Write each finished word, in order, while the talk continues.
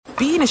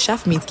Being a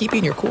chef means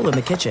keeping your cool in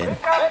the kitchen.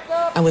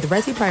 And with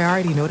Resi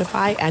Priority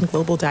Notify and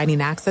Global Dining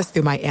Access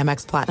through my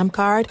Amex Platinum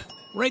card,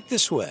 right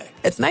this way.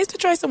 It's nice to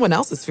try someone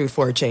else's food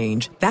for a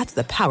change. That's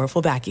the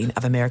powerful backing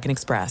of American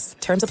Express.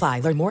 Terms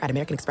apply. Learn more at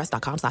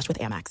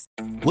americanexpress.com/withAmex.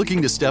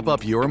 Looking to step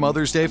up your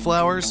Mother's Day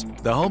flowers?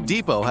 The Home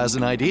Depot has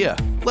an idea.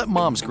 Let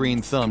Mom's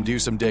green thumb do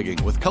some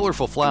digging with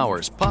colorful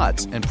flowers,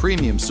 pots, and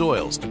premium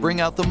soils to bring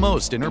out the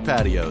most in her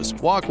patios,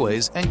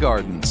 walkways, and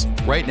gardens.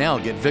 Right now,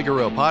 get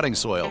Vigoro potting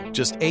soil,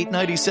 just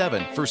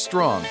 $8.97 for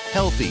strong,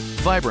 healthy,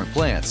 vibrant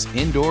plants,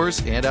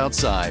 indoors and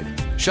outside.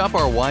 Shop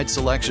our wide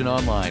selection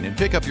online and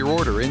pick up your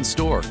order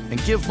in-store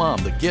and give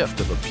Mom the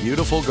gift of a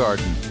beautiful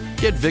garden.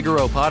 Get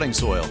Vigoro potting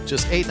soil,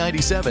 just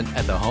 $8.97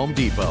 at the Home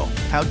Depot.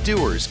 How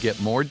doers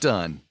get more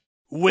done.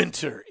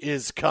 Winter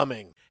is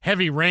coming.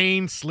 Heavy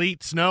rain,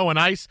 sleet, snow, and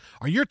ice.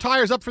 Are your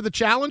tires up for the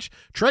challenge?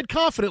 Tread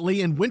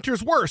confidently in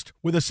winter's worst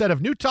with a set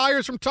of new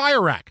tires from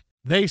Tire Rack.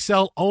 They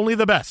sell only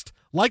the best,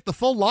 like the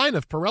full line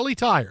of Pirelli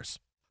tires.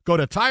 Go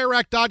to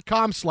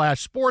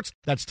TireRack.com/sports.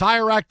 That's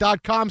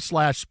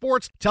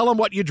TireRack.com/sports. Tell them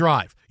what you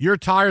drive. Your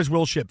tires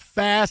will ship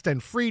fast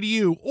and free to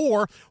you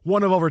or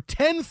one of over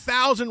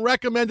 10,000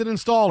 recommended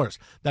installers.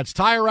 That's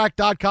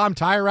TireRack.com,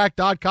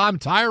 TireRack.com,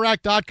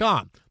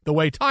 TireRack.com. The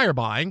way tire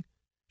buying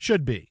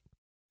should be.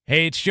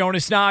 Hey, it's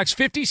Jonas Knox.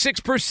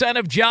 56%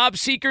 of job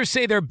seekers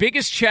say their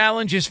biggest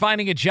challenge is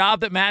finding a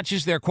job that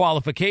matches their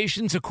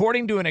qualifications,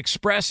 according to an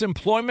Express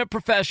Employment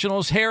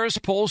Professionals Harris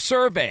Poll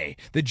survey.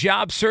 The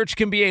job search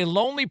can be a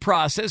lonely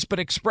process, but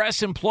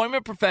Express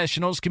Employment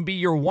Professionals can be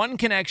your one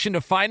connection to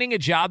finding a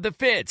job that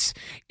fits.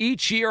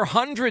 Each year,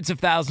 hundreds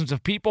of thousands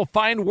of people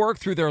find work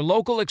through their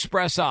local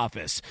Express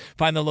office.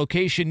 Find the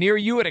location near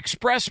you at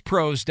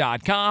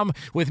expresspros.com.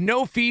 With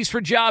no fees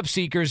for job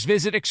seekers,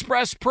 visit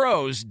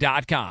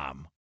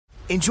expresspros.com.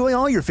 Enjoy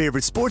all your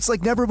favorite sports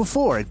like never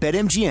before at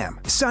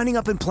BetMGM. Signing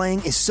up and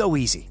playing is so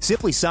easy.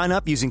 Simply sign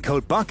up using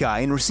code Buckeye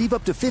and receive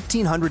up to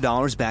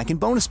 $1,500 back in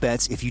bonus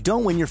bets if you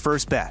don't win your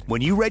first bet.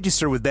 When you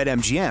register with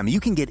BetMGM,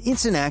 you can get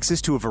instant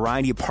access to a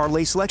variety of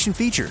parlay selection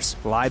features,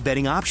 live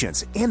betting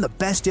options, and the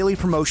best daily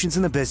promotions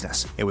in the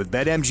business. And with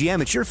BetMGM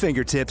at your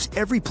fingertips,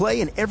 every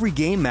play and every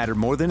game matter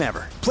more than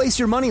ever. Place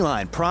your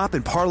moneyline, prop,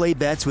 and parlay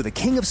bets with the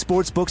king of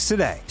sportsbooks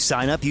today.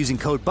 Sign up using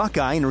code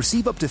Buckeye and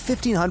receive up to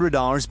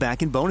 $1,500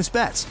 back in bonus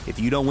bets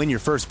if you don't win your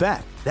first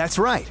bet. That's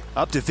right,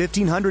 up to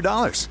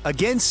 $1,500.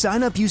 Again,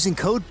 sign up using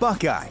code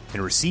Buckeye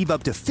and receive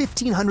up to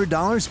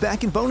 $1,500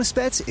 back in bonus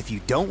bets if you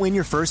don't win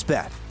your first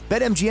bet.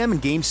 BetMGM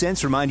and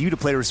GameSense remind you to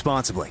play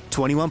responsibly.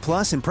 21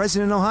 plus and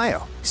present in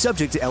Ohio.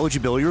 Subject to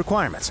eligibility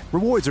requirements.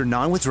 Rewards are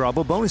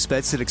non-withdrawable bonus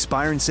bets that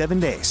expire in 7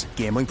 days.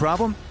 Gambling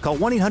problem? Call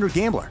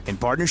 1-800-GAMBLER in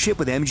partnership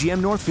with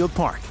MGM Northfield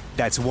Park.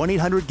 That's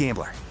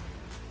 1-800-GAMBLER.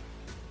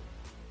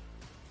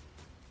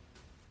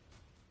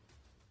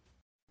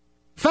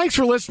 Thanks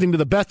for listening to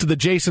the Best of the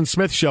Jason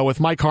Smith Show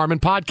with Mike Harmon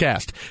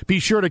podcast. Be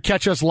sure to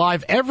catch us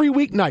live every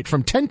weeknight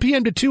from 10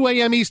 p.m. to 2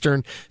 a.m.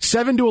 Eastern,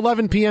 7 to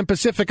 11 p.m.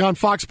 Pacific on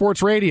Fox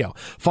Sports Radio.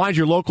 Find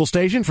your local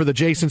station for the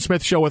Jason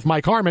Smith Show with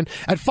Mike Harmon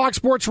at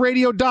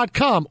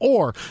foxsportsradio.com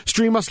or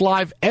stream us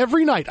live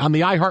every night on the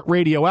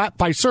iHeartRadio app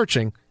by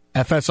searching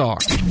FSR.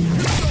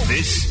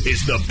 This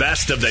is the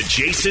Best of the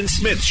Jason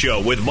Smith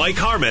Show with Mike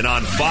Harmon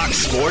on Fox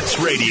Sports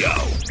Radio.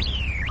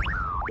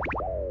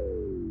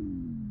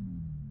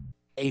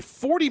 A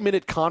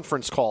 40-minute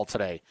conference call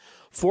today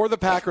for the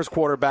Packers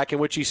quarterback in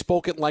which he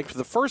spoke at length for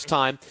the first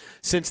time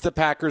since the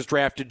Packers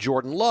drafted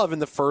Jordan Love in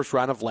the first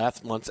round of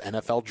last month's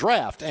NFL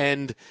draft.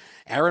 And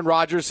Aaron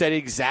Rodgers said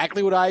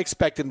exactly what I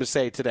expect him to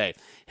say today.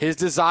 His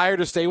desire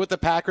to stay with the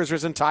Packers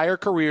his entire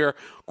career,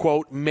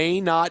 quote, may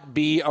not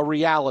be a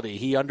reality.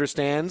 He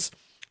understands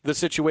the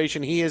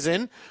situation he is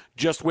in,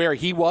 just where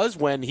he was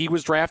when he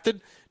was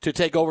drafted to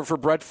take over for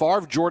Brett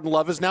Favre. Jordan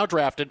Love is now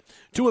drafted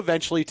to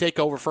eventually take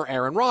over for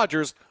Aaron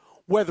Rodgers,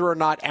 whether or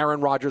not Aaron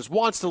Rodgers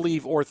wants to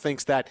leave or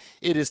thinks that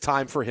it is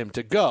time for him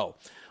to go.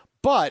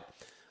 But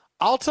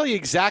I'll tell you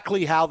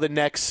exactly how the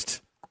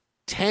next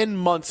 10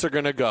 months are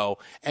going to go,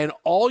 and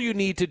all you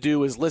need to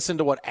do is listen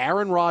to what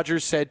Aaron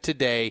Rodgers said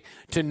today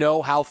to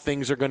know how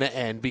things are going to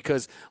end,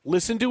 because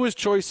listen to his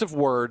choice of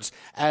words,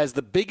 as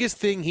the biggest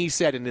thing he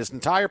said in his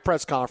entire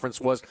press conference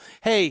was,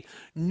 hey,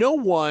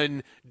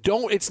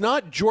 it's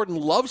not Jordan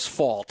Love's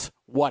fault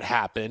what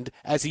happened,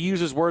 as he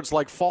uses words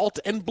like fault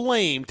and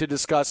blame to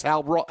discuss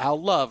how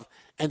Love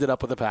ended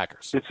up with the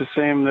Packers. It's the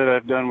same that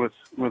I've done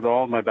with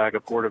all of my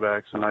backup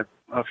quarterbacks, and I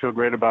feel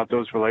great about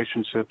those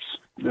relationships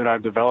that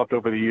I've developed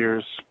over the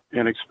years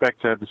and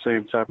expect to have the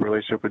same type of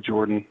relationship with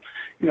Jordan.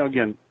 You know,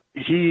 again,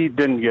 he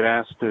didn't get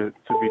asked to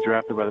be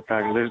drafted by the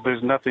Packers.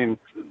 There's nothing,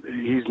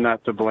 he's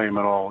not to blame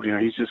at all. You know,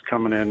 he's just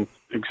coming in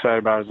excited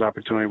about his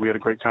opportunity. We had a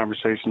great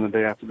conversation the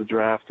day after the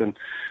draft, and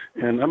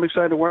I'm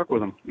excited to work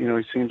with him. You know,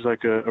 he seems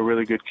like a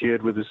really good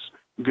kid with his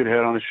good head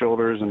on his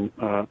shoulders, and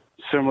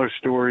similar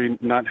story,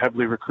 not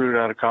heavily recruited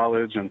out of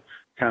college and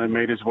kind of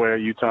made his way at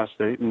Utah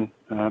State, and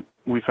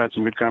we've had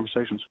some good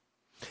conversations.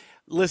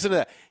 Listen to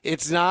that.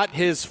 It's not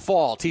his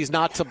fault. He's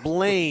not to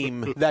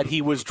blame that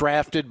he was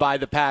drafted by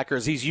the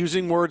Packers. He's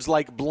using words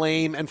like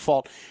blame and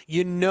fault.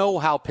 You know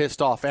how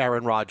pissed off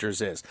Aaron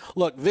Rodgers is.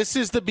 Look, this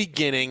is the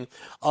beginning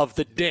of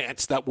the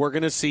dance that we're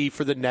going to see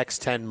for the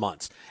next 10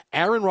 months.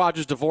 Aaron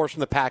Rodgers' divorce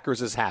from the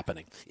Packers is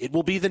happening. It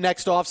will be the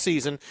next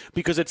offseason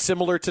because it's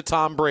similar to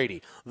Tom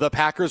Brady. The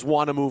Packers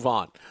want to move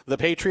on. The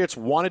Patriots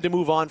wanted to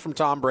move on from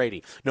Tom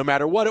Brady. No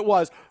matter what it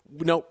was,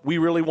 no, we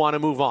really want to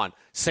move on.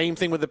 Same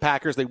thing with the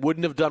Packers. They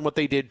wouldn't have done what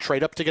they did,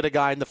 trade up to get a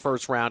guy in the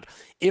first round,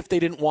 if they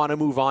didn't want to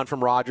move on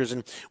from Rodgers.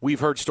 And we've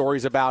heard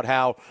stories about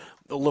how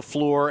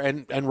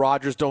LaFleur and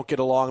Rodgers don't get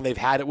along. They've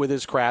had it with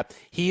his crap.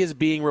 He is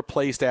being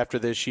replaced after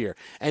this year.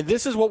 And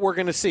this is what we're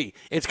going to see.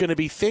 It's going to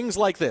be things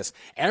like this.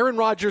 Aaron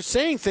Rodgers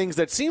saying things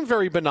that seem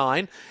very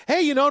benign.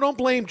 Hey, don't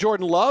blame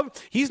Jordan Love.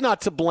 He's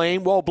not to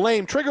blame. Well,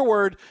 blame, trigger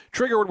word,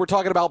 we're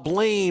talking about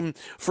blame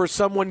for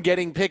someone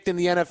getting picked in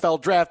the NFL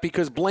draft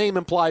because blame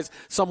implies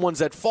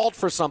someone's at fault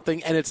for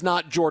something, and it's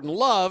not Jordan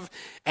Love.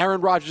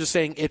 Aaron Rodgers is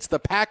saying it's the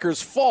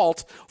Packers'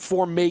 fault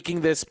for making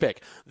this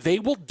pick. They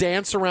will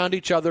dance around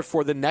each other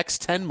for the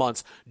next 10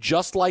 months,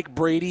 just like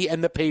Brady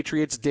and the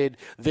Patriots did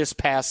this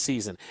past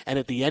season. And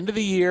at the end of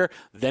the year,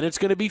 then it's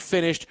going to be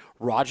finished.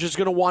 Rodgers is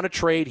going to want to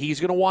trade. He's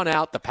going to want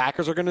out. The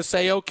Packers are going to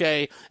say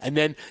okay. And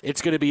then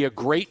it's going to be a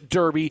great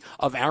derby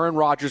of Aaron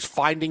Rodgers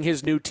finding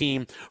his new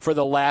team for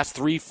the last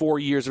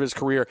 3-4 years of his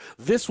career.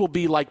 This will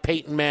be like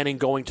Peyton Manning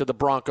going to the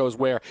Broncos,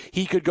 where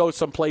he could go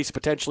someplace,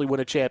 potentially win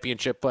a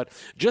championship. But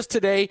just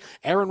today,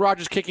 Aaron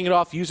Rodgers kicking it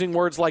off using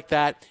words like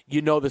that,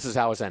 this is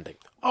how it's ending.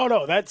 Oh,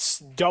 no, that's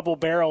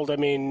double-barreled. I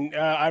mean,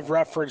 I've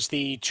referenced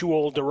the Too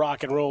Old to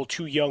Rock and Roll,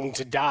 Too Young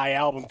to Die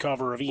album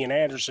cover of Ian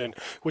Anderson,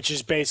 which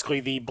is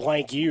basically the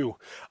blank U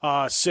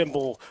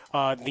symbol,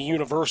 the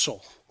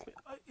universal.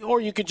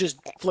 Or you could just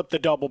flip the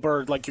double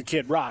bird like your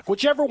Kid Rock.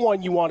 Whichever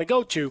one you want to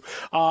go to,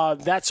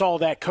 that's all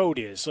that code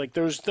is. Like,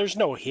 there's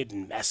no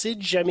hidden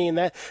message. I mean,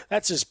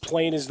 that's as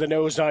plain as the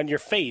nose on your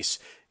face.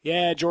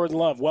 Yeah, Jordan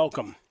Love,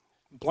 welcome.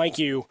 Blank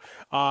you,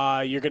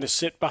 you're going to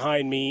sit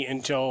behind me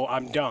until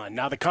I'm done.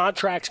 Now, the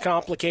contract's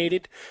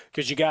complicated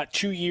because you got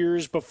 2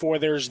 years before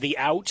there's the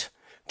out.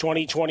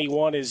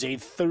 2021 is a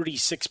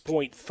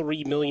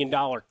 $36.3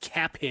 million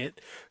cap hit,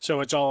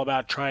 so it's all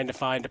about trying to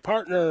find a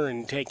partner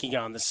and taking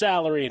on the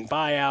salary and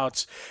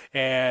buyouts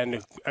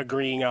and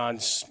agreeing on,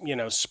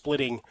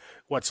 splitting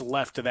what's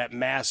left of that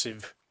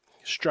massive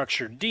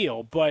structured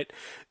deal. But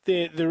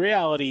the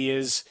reality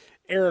is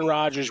Aaron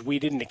Rodgers, we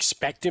didn't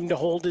expect him to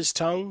hold his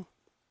tongue.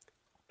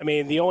 I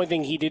mean, the only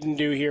thing he didn't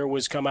do here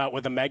was come out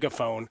with a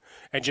megaphone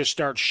and just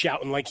start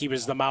shouting like he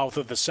was the mouth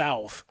of the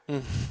South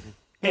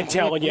and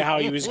telling you how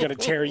he was going to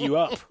tear you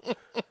up.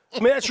 I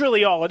mean, that's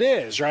really all it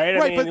is, right?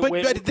 Right,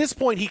 but at this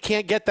point, he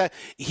can't get that.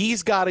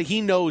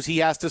 He knows he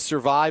has to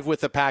survive with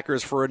the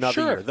Packers for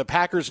another year. The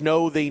Packers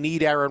know they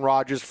need Aaron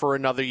Rodgers for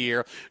another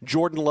year.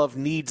 Jordan Love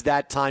needs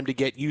that time to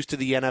get used to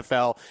the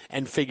NFL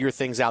and figure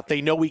things out. They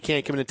know he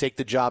can't come in and take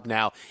the job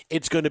now.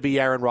 It's going to be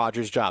Aaron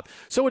Rodgers' job.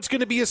 So it's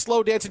going to be a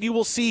slow dance, and you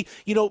will see,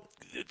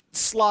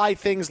 sly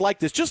things like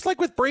this, just like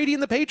with Brady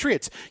and the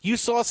Patriots. You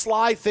saw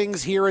sly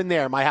things here and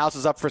there. My house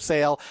is up for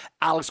sale.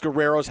 Alex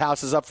Guerrero's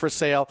house is up for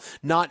sale.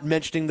 Not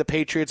mentioning the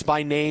Patriots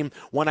by name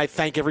when I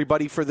thank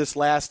everybody for this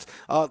last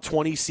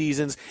 20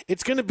 seasons.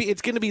 It's going to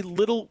be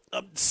little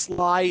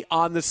sly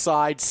on the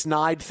side,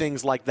 snide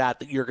things like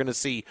that you're going to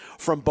see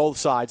from both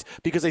sides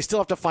because they still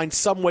have to find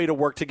some way to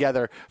work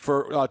together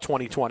for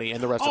 2020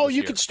 and the rest of the year. Oh,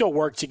 you could still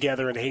work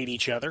together and hate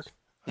each other.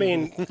 I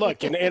mean,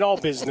 look, in all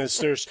business,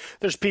 there's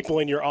people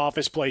in your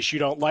office place you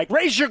don't like.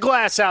 Raise your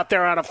glass out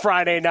there on a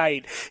Friday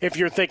night if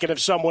you're thinking of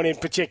someone in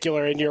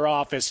particular in your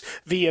office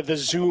via the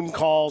Zoom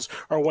calls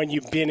or when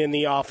you've been in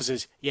the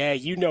offices. Yeah,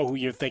 you know who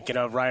you're thinking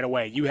of right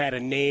away. You had a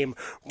name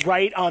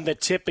right on the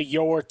tip of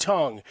your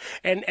tongue.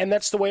 And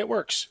that's the way it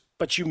works.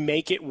 But you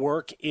make it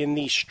work in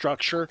the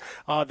structure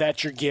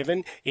that you're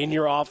given in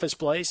your office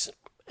place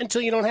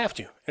until you don't have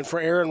to. And for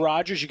Aaron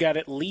Rodgers, you got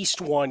at least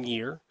 1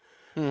 year.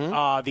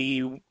 Mm-hmm.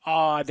 The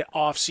odd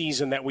off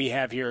season that we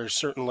have here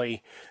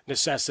certainly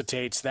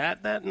necessitates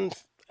that. And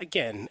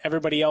again,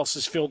 everybody else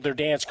has filled their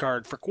dance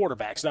card for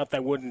quarterbacks. Not that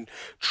I wouldn't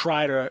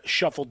try to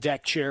shuffle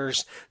deck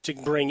chairs to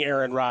bring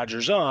Aaron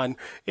Rodgers on.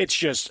 It's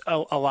just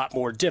a lot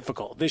more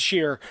difficult. This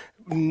year,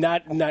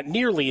 not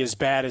nearly as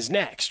bad as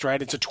next, right?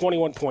 It's a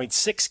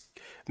 $21.6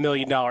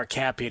 million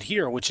cap hit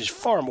here, which is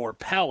far more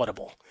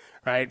palatable.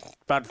 Right,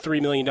 about $3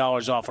 million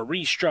off a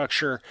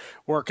restructure,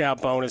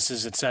 workout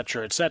bonuses, et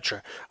cetera, et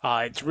cetera.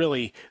 It's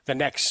really the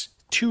next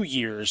 2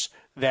 years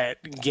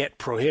that get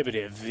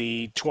prohibitive.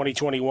 The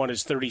 2021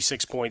 is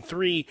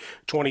 36.3,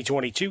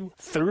 2022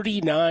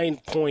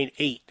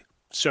 39.8.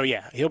 So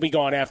yeah, he'll be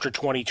gone after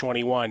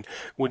 2021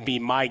 would be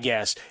my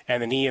guess,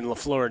 and then he and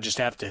LaFleur just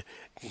have to,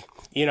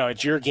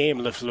 it's your game,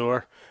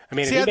 LaFleur. I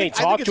mean, he may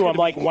talk to him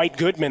like White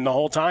Goodman the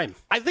whole time.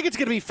 I think it's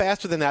going to be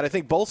faster than that. I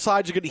think both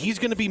sides are he's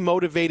going to be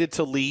motivated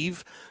to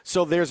leave.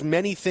 So there's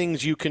many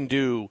things you can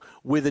do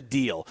with a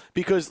deal.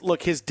 Because,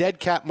 look, his dead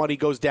cap money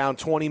goes down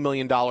 $20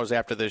 million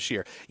after this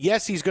year.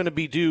 Yes, he's going to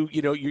be due,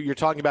 you're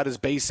talking about his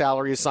base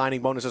salary, his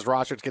signing bonuses,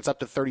 roster, it gets up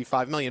to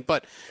 $35 million.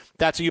 But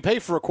that's what you pay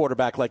for a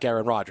quarterback like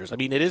Aaron Rodgers. I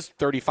mean, it is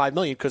 $35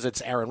 million because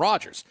it's Aaron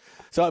Rodgers.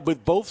 So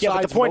with both sides,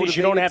 but the point is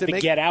you don't have to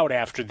get out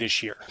after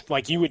this year.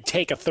 Like, you would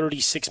take a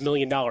 $36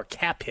 million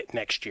cap hit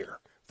next year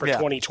for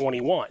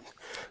 2021.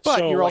 But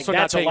so, you're also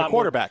not paying a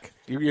quarterback.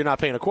 More. You're not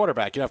paying a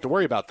quarterback. You don't have to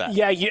worry about that.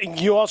 Yeah,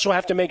 you also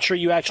have to make sure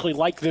you actually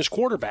like this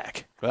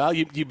quarterback. Well,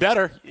 you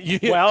better. You're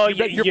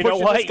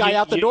pushing this guy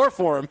out the door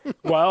for him.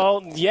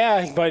 Well,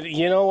 yeah, but,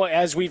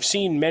 as we've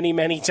seen many,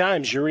 many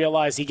times, you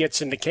realize he gets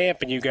into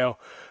camp and you go,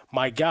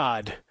 my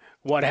God,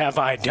 what have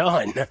I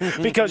done?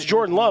 Because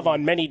Jordan Love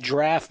on many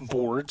draft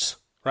boards,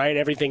 right,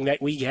 everything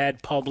that we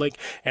had public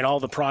and all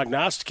the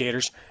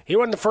prognosticators, he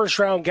wasn't the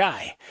first-round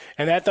guy.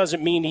 And that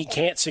doesn't mean he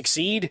can't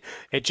succeed.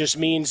 It just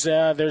means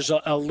there's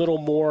a little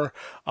more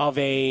of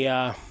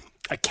a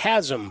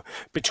chasm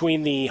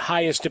between the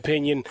highest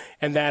opinion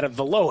and that of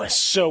the lowest.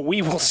 So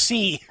we will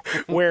see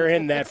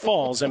wherein that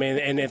falls. I mean,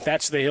 and if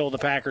that's the hill the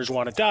Packers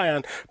want to die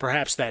on,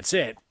 perhaps that's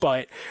it.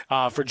 But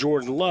for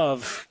Jordan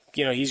Love,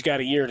 he's got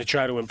a year to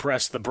try to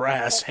impress the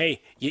brass.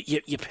 Hey,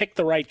 you picked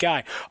the right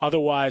guy.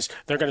 Otherwise,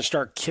 they're going to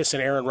start kissing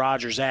Aaron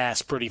Rodgers'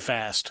 ass pretty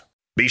fast.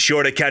 Be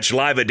sure to catch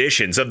live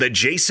editions of The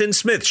Jason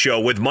Smith Show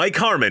with Mike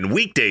Harmon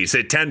weekdays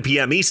at 10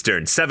 p.m.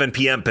 Eastern, 7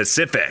 p.m.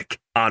 Pacific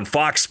on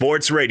Fox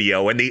Sports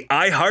Radio and the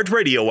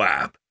iHeartRadio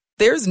app.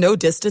 There's no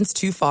distance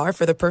too far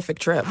for the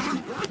perfect trip.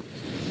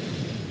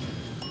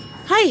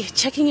 Hi,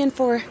 checking in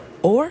for...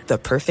 Or the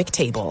perfect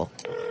table.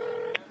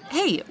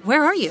 Hey,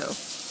 where are you?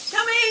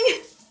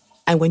 Coming!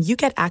 And when you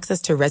get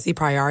access to Resi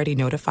Priority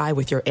Notify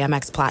with your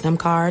Amex Platinum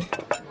card...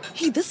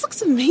 Hey, this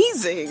looks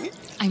amazing.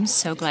 I'm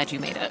so glad you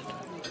made it.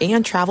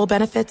 And travel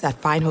benefits at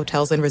fine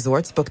hotels and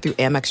resorts booked through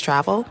Amex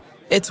Travel,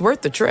 it's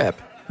worth the trip.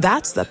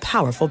 That's the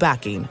powerful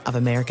backing of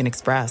American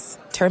Express.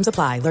 Terms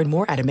apply. Learn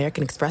more at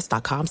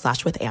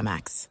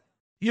americanexpress.com/withAmex.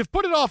 You've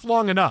put it off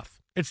long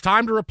enough. It's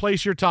time to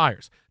replace your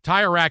tires.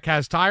 Tire Rack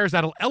has tires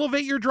that'll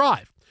elevate your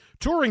drive.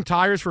 Touring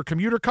tires for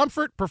commuter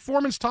comfort,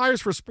 performance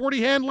tires for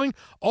sporty handling,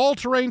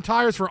 all-terrain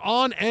tires for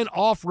on- and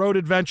off-road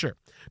adventure.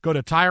 Go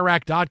to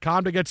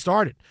TireRack.com to get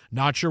started.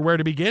 Not sure where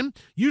to begin?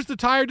 Use the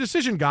Tire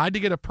Decision Guide to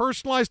get a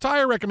personalized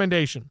tire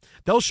recommendation.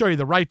 They'll show you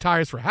the right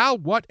tires for how,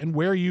 what, and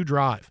where you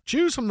drive.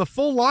 Choose from the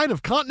full line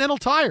of Continental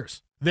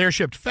tires. They're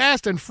shipped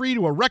fast and free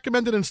to a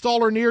recommended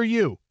installer near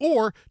you.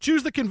 Or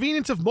choose the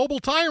convenience of mobile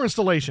tire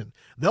installation.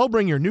 They'll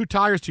bring your new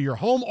tires to your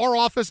home or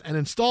office and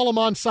install them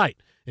on site.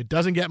 It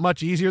doesn't get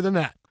much easier than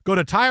that. Go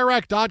to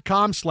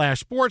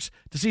TireRack.com/sports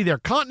to see their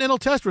Continental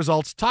test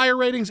results, tire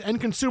ratings, and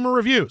consumer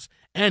reviews.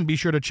 And be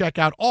sure to check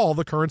out all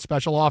the current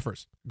special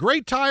offers.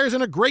 Great tires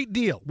and a great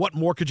deal. What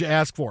more could you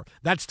ask for?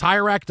 That's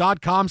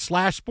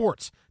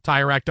TireRack.com/sports.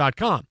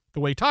 TireRack.com, the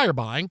way tire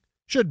buying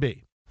should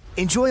be.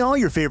 Enjoy all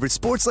your favorite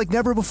sports like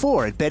never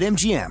before at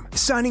BetMGM.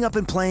 Signing up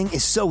and playing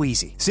is so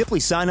easy.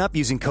 Simply sign up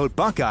using code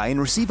Buckeye and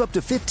receive up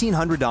to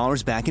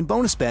 $1,500 back in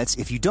bonus bets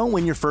if you don't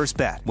win your first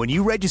bet. When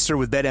you register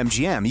with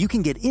BetMGM, you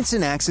can get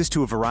instant access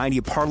to a variety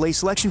of parlay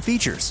selection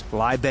features,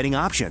 live betting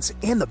options,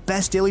 and the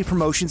best daily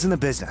promotions in the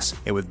business.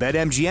 And with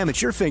BetMGM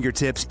at your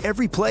fingertips,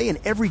 every play and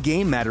every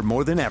game matter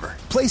more than ever.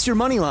 Place your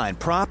moneyline,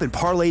 prop, and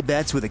parlay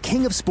bets with the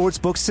king of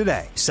sportsbooks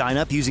today. Sign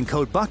up using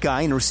code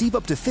Buckeye and receive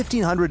up to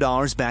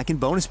 $1,500 back in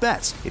bonus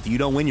bets if you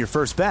don't win your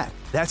first bet.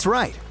 That's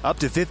right, up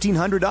to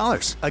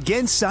 $1,500.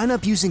 Again, sign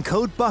up using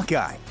code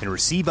Buckeye and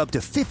receive up to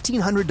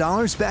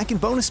 $1,500 back in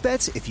bonus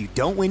bets if you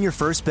don't win your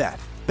first bet.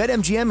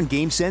 BetMGM and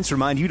GameSense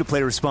remind you to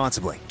play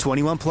responsibly.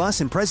 21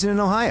 plus and present in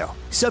Ohio.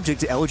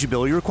 Subject to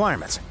eligibility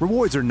requirements.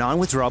 Rewards are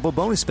non-withdrawable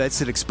bonus bets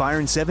that expire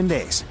in 7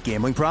 days.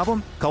 Gambling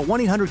problem? Call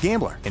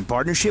 1-800-GAMBLER in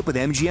partnership with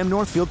MGM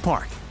Northfield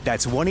Park.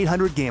 That's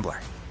 1-800-GAMBLER.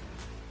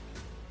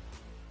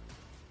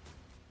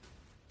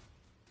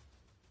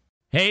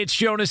 Hey, it's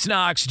Jonas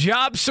Knox.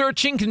 Job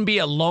searching can be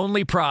a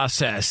lonely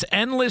process.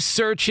 Endless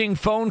searching,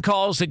 phone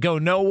calls that go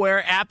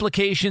nowhere,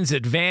 applications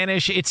that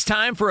vanish. It's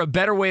time for a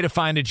better way to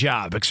find a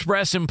job.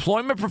 Express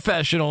Employment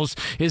Professionals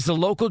is the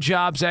local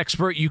jobs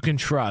expert you can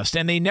trust,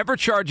 and they never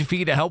charge a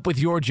fee to help with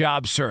your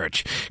job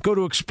search. Go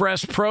to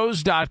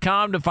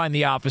expresspros.com to find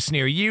the office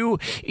near you.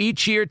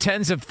 Each year,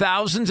 tens of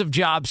thousands of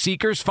job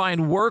seekers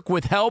find work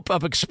with help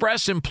of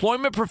Express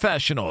Employment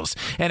Professionals,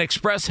 and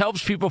Express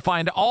helps people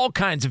find all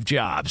kinds of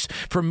jobs,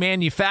 from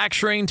manufacturing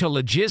to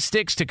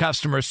logistics to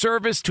customer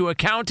service to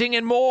accounting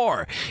and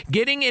more.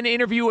 Getting an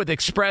interview with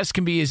Express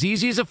can be as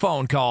easy as a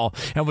phone call,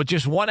 and with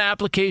just one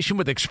application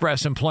with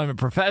Express Employment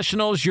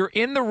Professionals, you're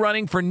in the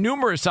running for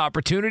numerous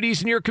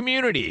opportunities in your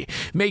community.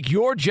 Make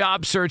your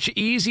job search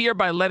easier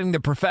by letting the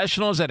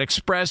professionals at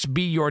Express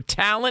be your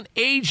talent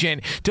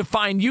agent to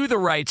find you the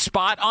right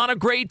spot on a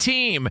great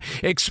team.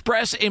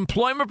 Express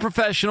Employment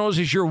Professionals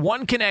is your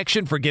one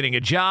connection for getting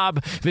a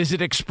job.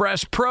 Visit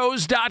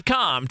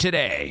expresspros.com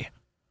today.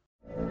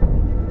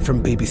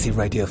 From BBC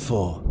Radio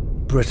 4,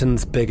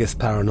 Britain's biggest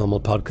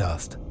paranormal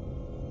podcast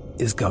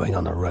is going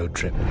on a road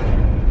trip.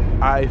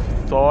 I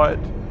thought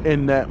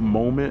in that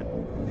moment,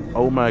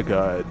 oh my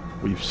God,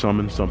 we've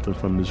summoned something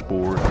from this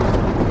board.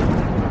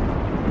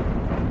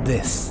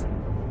 This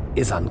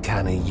is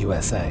Uncanny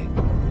USA.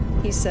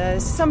 He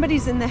says,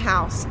 somebody's in the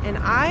house, and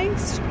I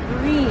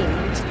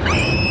screamed.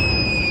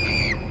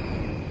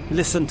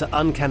 Listen to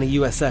Uncanny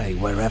USA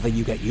wherever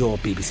you get your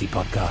BBC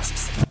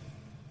podcasts,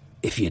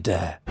 if you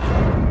dare.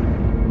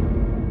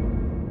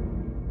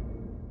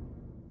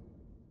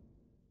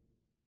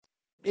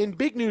 In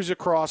big news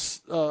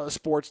across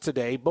sports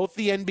today, both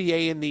the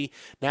NBA and the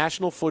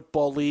National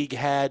Football League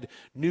had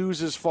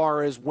news as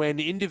far as when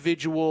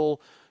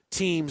individual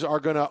teams are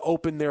going to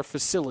open their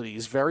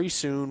facilities very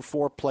soon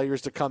for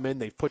players to come in.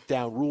 They've put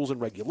down rules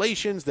and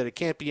regulations that it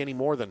can't be any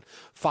more than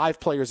 5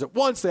 players at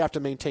once. They have to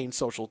maintain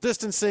social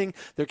distancing.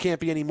 There can't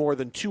be any more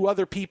than 2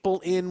 other people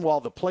in while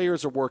the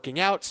players are working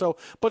out.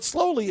 But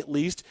slowly, at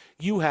least,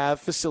 you have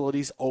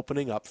facilities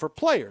opening up for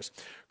players.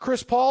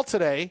 Chris Paul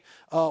today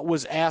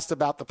was asked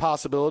about the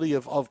possibility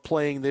of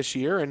playing this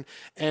year, and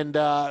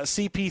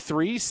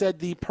CP3 said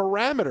the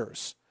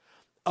parameters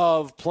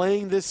of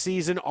playing this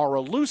season are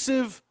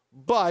elusive,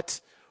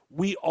 but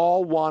we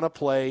all want to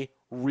play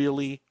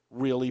really,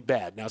 really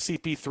bad. Now,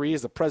 CP3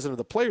 is the president of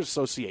the Players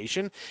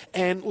Association,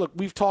 and look,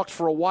 we've talked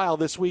for a while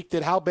this week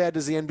that how bad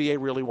does the NBA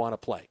really want to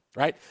play,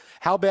 right?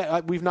 How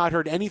bad? We've not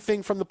heard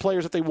anything from the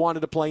players that they wanted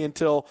to play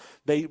until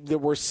they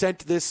were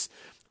sent this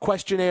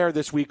questionnaire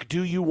this week.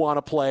 Do you want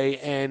to play?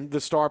 And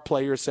the star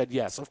players said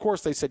yes. Of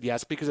course they said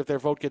yes, because if their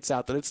vote gets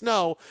out that it's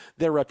no,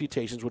 their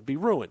reputations would be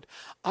ruined.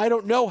 I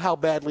don't know how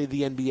badly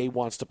the NBA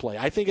wants to play.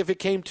 I think if it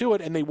came to it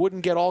and they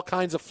wouldn't get all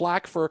kinds of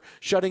flack for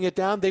shutting it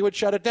down, they would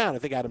shut it down. I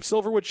think Adam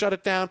Silver would shut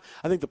it down.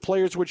 I think the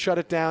players would shut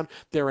it down.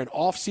 They're in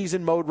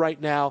off-season mode right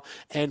now,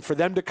 and for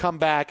them to come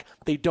back,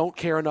 they don't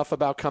care enough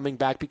about coming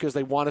back because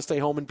they want to stay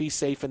home and be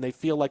safe, and they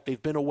feel like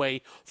they've been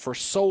away for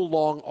so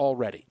long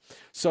already.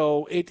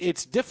 So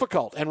it's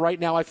difficult, and right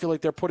now I feel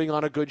like they're putting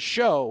on a good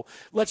show.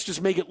 Let's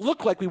just make it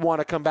look like we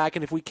want to come back,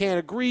 and if we can't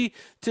agree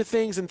to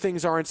things and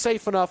things aren't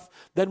safe enough,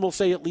 then we'll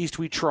say at least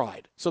we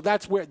tried. So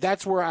that's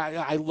where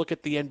I look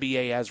at the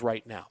NBA as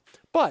right now.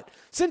 But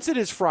since it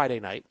is Friday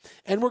night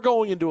and we're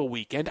going into a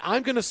weekend,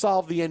 I'm going to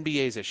solve the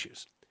NBA's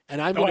issues,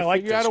 and I'm going to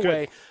figure out a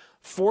way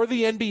for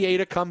the NBA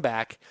to come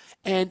back.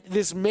 And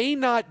this may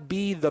not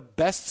be the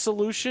best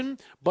solution,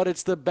 but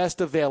it's the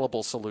best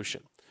available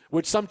solution,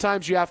 which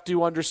sometimes you have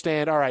to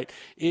understand. All right,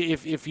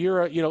 if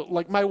you're,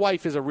 like my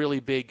wife is a really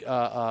big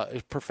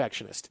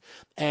perfectionist.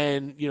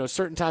 And,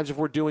 certain times if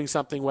we're doing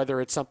something, whether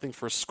it's something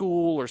for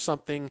school or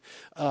something,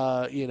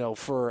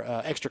 for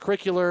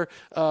extracurricular,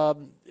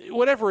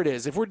 whatever it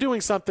is, if we're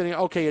doing something,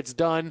 okay, it's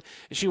done.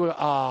 She would,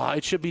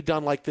 it should be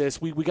done like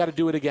this. We got to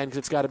do it again because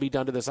it's got to be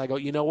done to this. I go,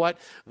 you know what?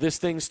 This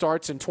thing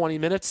starts in 20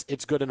 minutes.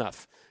 It's good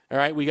enough. All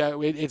right,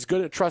 it's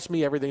good. Trust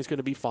me, everything's going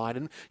to be fine.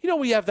 And,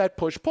 we have that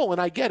push-pull, and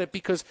I get it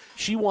because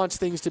she wants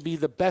things to be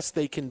the best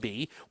they can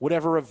be,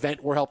 whatever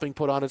event we're helping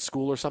put on at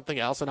school or something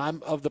else. And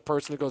I'm of the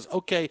person that goes,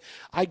 okay,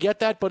 I get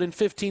that, but in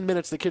 15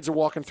 minutes the kids are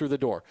walking through the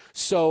door.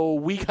 So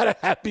we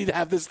got to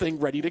have this thing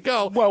ready to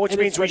go. Well, which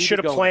means we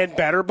should have planned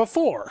better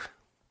before.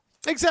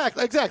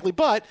 Exactly.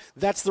 But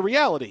that's the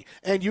reality.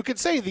 And you could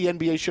say the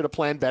NBA should have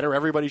planned better.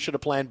 Everybody should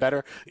have planned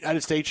better. The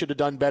United States should have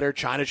done better.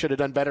 China should have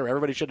done better.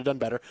 Everybody should have done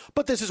better.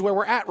 But this is where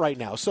we're at right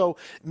now. So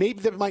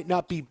maybe that might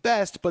not be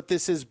best, but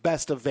this is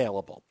best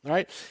available. All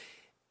right.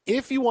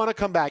 If you want to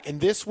come back,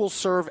 and this will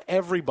serve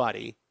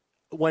everybody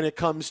when it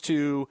comes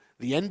to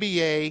the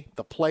NBA,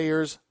 the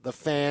players, the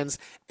fans,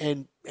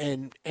 and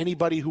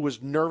anybody who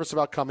was nervous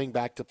about coming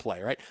back to play,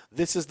 right?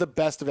 This is the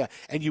best of it.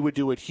 And you would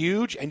do it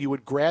huge, and you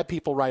would grab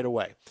people right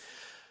away.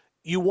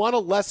 You want to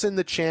lessen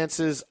the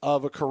chances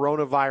of a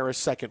coronavirus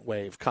second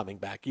wave coming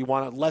back. You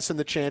want to lessen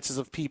the chances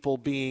of people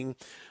being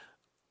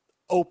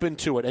open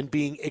to it and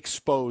being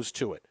exposed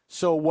to it.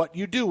 So what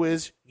you do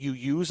is you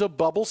use a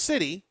bubble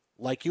city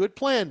like you had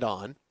planned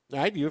on,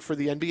 right? For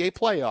the NBA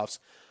playoffs.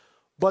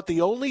 But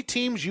the only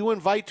teams you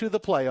invite to the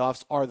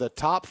playoffs are the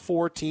top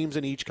 4 teams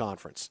in each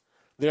conference.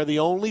 They're the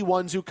only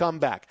ones who come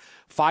back.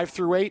 5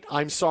 through 8,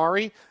 I'm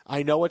sorry.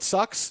 I know it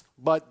sucks,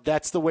 but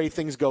that's the way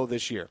things go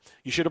this year.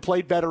 You should have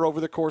played better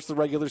over the course of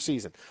the regular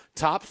season.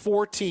 Top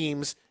 4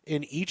 teams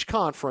in each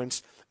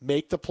conference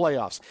make the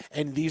playoffs.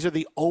 And these are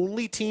the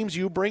only teams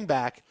you bring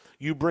back.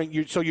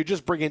 So you're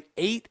just bringing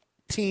 8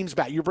 teams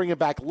back. You're bringing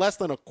back less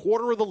than a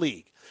quarter of the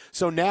league.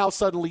 So now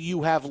suddenly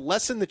you have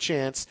lessened the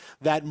chance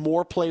that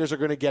more players are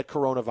going to get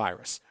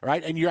coronavirus,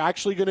 right? And you're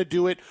actually going to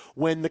do it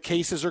when the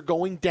cases are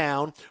going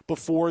down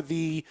before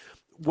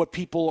what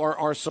people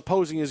are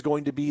supposing is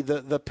going to be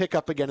the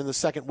pickup again in the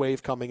second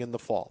wave coming in the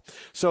fall.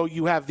 So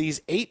you have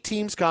these 8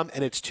 teams come,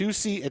 and it's two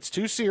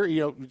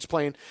series. It's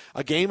playing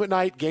a game at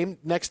night, game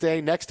next day.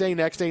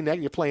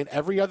 You're playing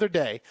every other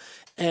day,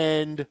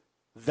 and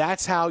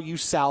That's how you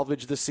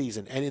salvage the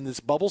season. And in this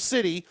bubble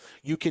city,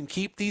 you can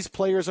keep these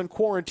players on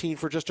quarantine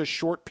for just a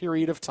short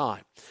period of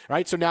time,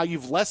 right? So now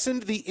you've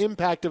lessened the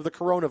impact of the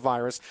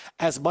coronavirus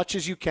as much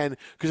as you can,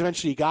 because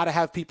eventually you got to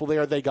have people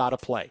there. They got to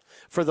play.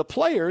 For the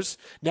players,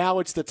 now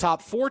it's the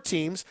top 4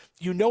 teams.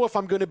 You know, if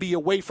I'm going to be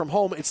away from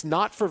home, it's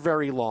not for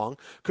very long,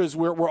 because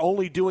we're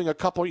only doing a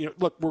couple.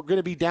 Look, we're going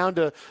to be down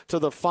to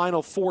the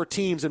final 4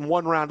 teams in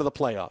one round of the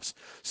playoffs.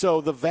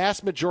 So the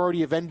vast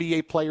majority of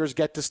NBA players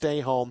get to stay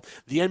home.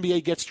 The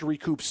NBA gets to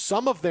recoup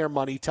some of their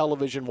money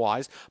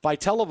television-wise by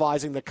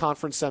televising the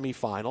conference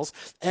semifinals.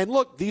 And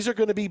look, these are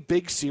going to be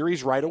big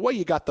series right away.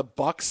 You got the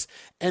Bucks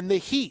and the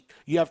Heat.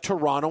 You have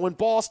Toronto and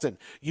Boston.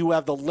 You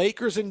have the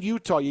Lakers and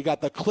Utah. You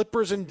got the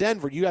Clippers and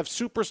Denver. You have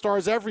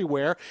superstars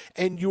everywhere,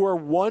 and you are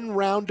one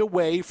round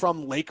away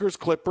from Lakers,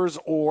 Clippers,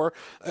 or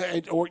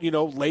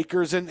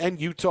Lakers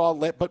and Utah,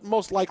 but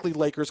most likely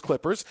Lakers,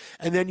 Clippers.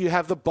 And then you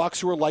have the Bucks,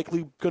 who are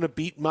likely going to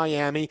beat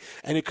Miami,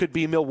 and it could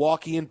be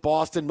Milwaukee and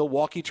Boston,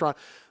 Milwaukee, Toronto.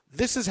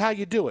 This is how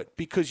you do it,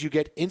 because you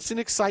get instant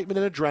excitement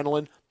and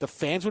adrenaline. The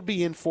fans would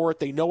be in for it.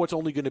 They know it's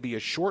only going to be a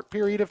short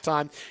period of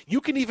time.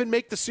 You can even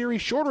make the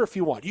series shorter if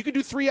you want. You can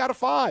do 3 out of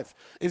 5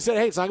 and say,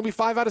 hey, it's not going to be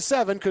 5 out of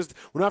 7, because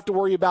we don't have to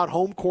worry about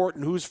home court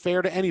and who's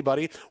fair to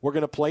anybody. We're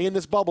going to play in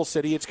this bubble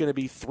city. It's going to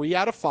be 3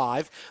 out of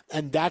 5,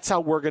 and that's how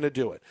we're going to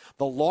do it.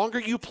 The longer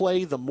you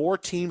play, the more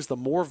teams, the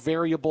more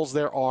variables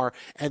there are,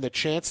 and the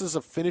chances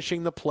of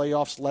finishing the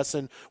playoffs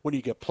lessen when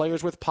you get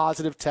players with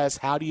positive tests.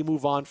 How do you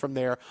move on from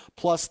there?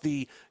 Plus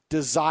the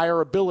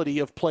desirability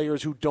of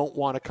players who don't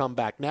want to come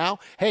back. Now,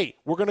 hey,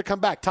 we're going to come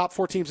back. Top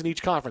 4 teams in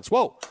each conference.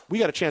 Whoa, we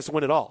got a chance to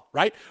win it all,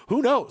 right?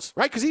 Who knows,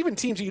 right? Because even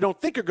teams that you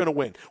don't think are going to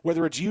win,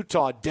 whether it's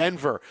Utah,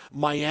 Denver,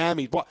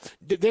 Miami,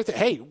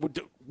 hey,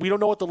 we don't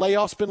know what the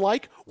layoff's been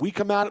like. We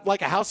come out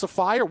like a house of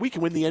fire. We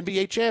can win the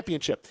NBA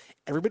championship.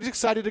 Everybody's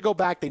excited to go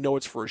back. They know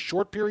it's for a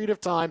short period of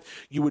time.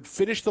 You would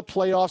finish the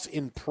playoffs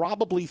in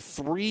probably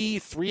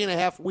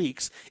 3.5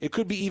 weeks. It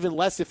could be even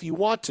less if you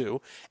want to.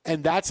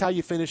 And that's how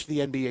you finish the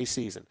NBA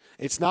season.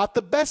 It's not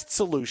the best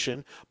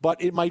solution,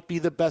 but it might be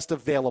the best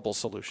available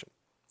solution.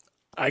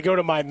 I go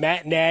to my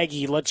Matt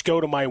Nagy, let's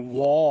go to my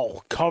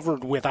wall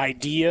covered with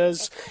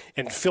ideas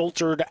and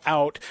filtered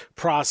out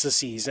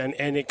processes. And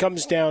it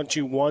comes down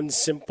to one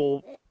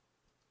simple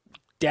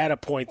data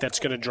point that's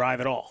going to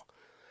drive it all.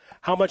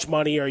 How much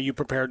money are you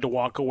prepared to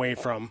walk away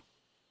from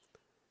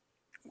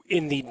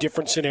in the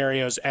different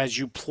scenarios as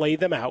you play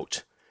them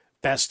out?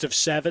 Best of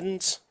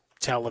 7s,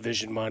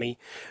 television money,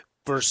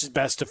 versus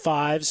best of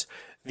 5s,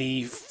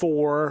 the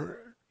 4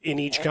 in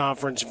each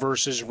conference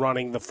versus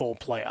running the full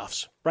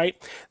playoffs,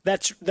 right?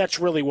 That's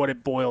really what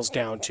it boils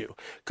down to.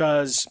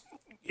 Because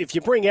if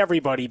you bring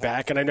everybody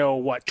back, and I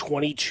know,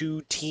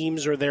 22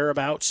 teams or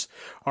thereabouts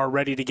are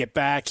ready to get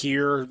back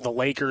here. The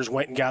Lakers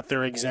went and got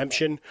their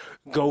exemption.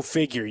 Go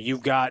figure.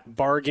 You've got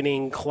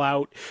bargaining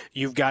clout.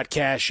 You've got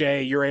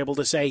cachet. You're able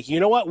to say, you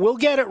know what, we'll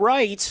get it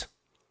right.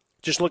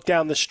 Just look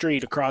down the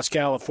street across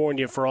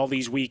California for all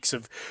these weeks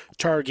of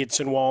Targets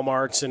and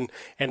Walmarts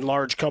and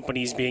large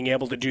companies being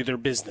able to do their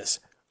business.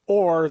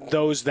 Or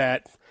those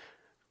that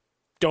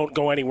don't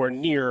go anywhere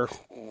near,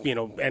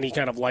 any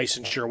kind of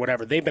licensure or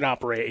whatever. They've been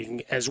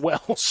operating as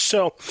well.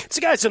 So it's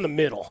the guys in the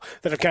middle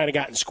that have kind of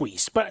gotten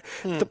squeezed. But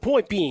the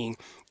point being,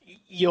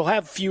 you'll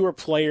have fewer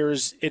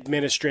players,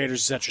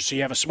 administrators, etc. So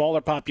you have a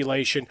smaller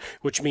population,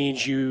 which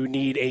means you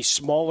need a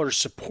smaller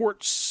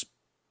support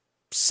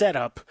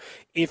setup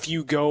if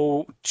you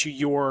go to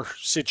your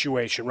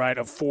situation, right,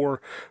 of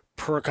 4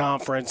 per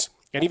conference.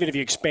 And even if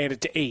you expand it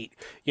to 8,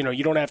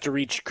 you don't have to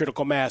reach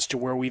critical mass to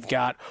where we've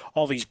got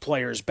all these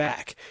players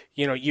back.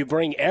 You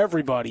bring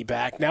everybody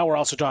back. Now we're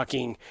also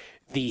talking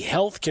the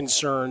health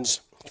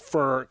concerns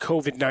for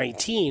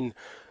COVID-19,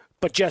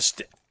 but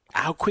just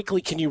how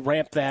quickly can you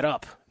ramp that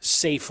up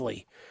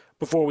safely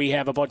before we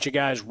have a bunch of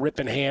guys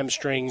ripping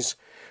hamstrings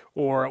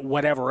or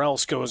whatever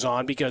else goes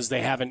on because they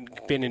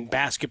haven't been in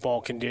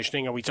basketball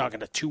conditioning? Are we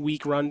talking a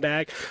 2-week run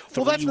back?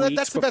 Well, that's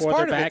the best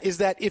part of it, is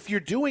that if you're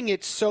doing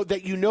it so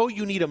that you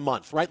need a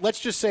month, right? Let's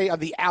just say on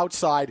the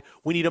outside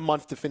we need a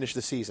month to finish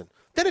the season.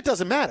 Then it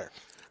doesn't matter.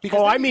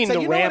 Because I mean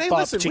the ramp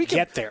up to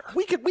get there.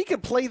 We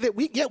could play that.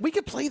 We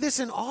could play this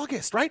in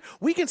August, right?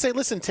 We can say,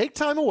 listen, take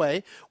time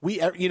away.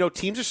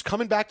 Teams are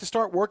coming back to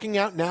start working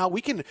out now.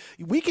 We can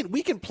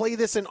play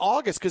this in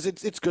August because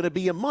it's going to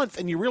be a month,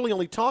 and you're really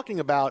only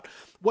talking about,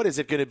 what is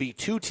it going to be,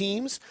 2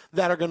 teams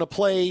that are going to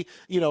play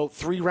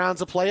 3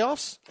 rounds of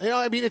playoffs?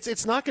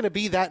 It's not going to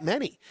be that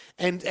many,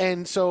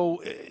 and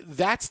so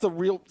that's the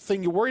real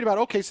thing you're worried about.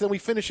 Okay, so then we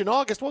finish in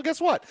August. Well, guess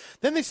what?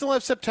 Then they still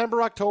have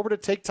September, October to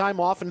take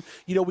time off, and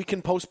we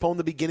can postpone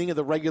the beginning of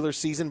the regular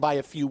season by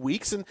a few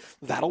weeks, and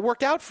that'll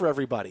work out for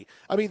everybody.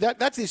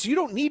 That's this. You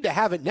don't need to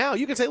have it now.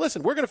 You can say,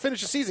 listen, we're going to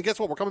finish the season. Guess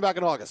what? We're coming back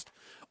in August.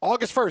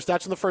 August 1st,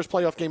 that's when the first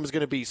playoff game is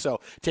going to be. So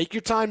take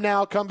your time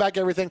now, come back,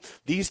 everything.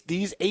 These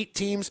 8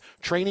 teams,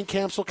 training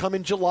camps will come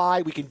in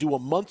July. We can do a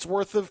month's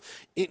worth of,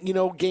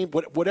 game,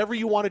 whatever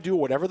you want to do,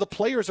 whatever the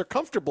players are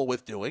comfortable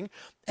with doing,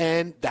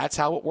 and that's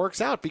how it works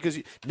out. Because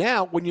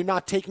now, when you're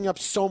not taking up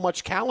so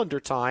much calendar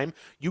time,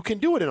 you can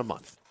do it in a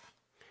month.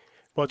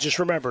 Well, just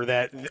remember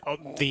that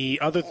the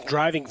other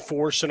driving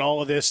force in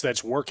all of this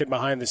that's working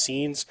behind the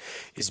scenes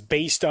is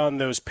based on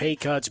those pay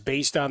cuts,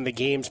 based on the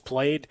games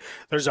played.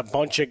 There's a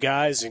bunch of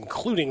guys,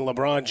 including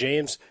LeBron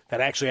James,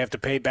 that actually have to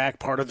pay back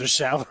part of their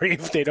salary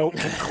if they don't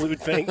conclude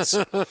things.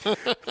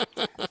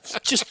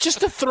 just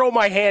to throw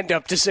my hand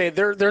up to say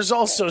there's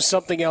also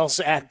something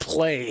else at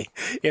play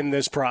in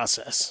this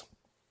process.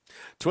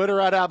 Twitter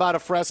at About a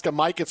Fresca,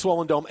 Mike at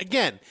Swollen Dome.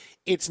 Again,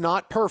 it's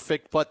not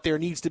perfect, but there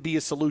needs to be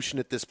a solution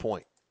at this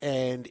point.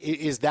 And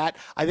I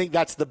think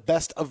that's the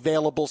best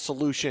available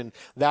solution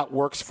that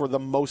works for the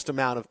most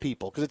amount of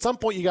people. Because at some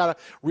point you got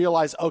to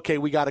realize, okay,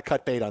 we got to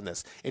cut bait on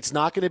this. It's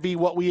not going to be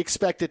what we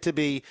expect it to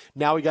be.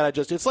 Now we got to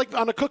it's like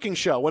on a cooking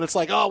show when it's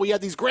like, oh, we had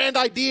these grand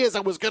ideas.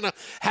 I was going to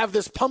have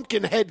this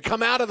pumpkin head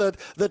come out of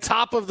the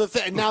top of the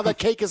thing. And now that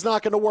cake is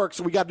not going to work.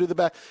 So we got to do the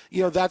best.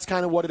 That's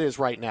kind of what it is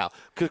right now.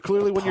 Because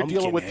clearly when you're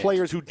dealing with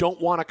players who don't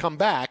want to come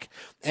back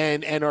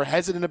and are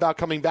hesitant about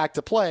coming back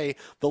to play,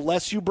 the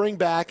less you bring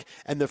back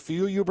and the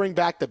fewer you bring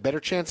back, the better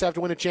chance to have to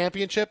win a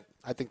championship.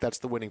 I think that's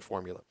the winning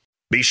formula.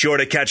 Be sure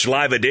to catch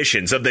live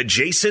editions of The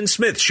Jason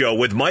Smith Show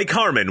with Mike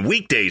Harmon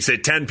weekdays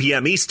at 10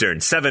 p.m. Eastern,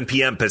 7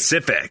 p.m.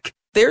 Pacific.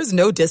 There's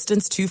no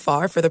distance too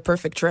far for the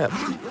perfect trip.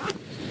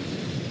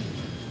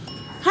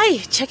 Hi,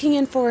 checking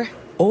in for...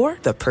 Or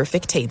the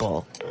perfect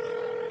table.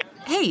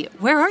 Hey,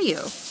 where are you?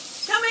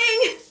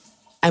 Coming!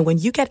 And when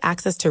you get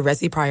access to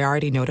Resi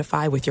Priority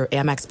Notify with your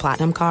Amex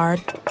Platinum card...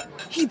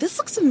 Hey, this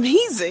looks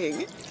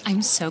amazing.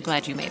 I'm so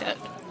glad you made it.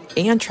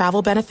 And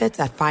travel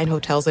benefits at fine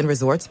hotels and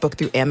resorts booked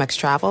through Amex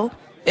Travel,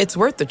 it's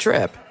worth the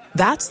trip.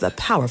 That's the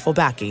powerful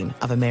backing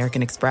of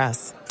American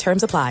Express.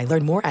 Terms apply.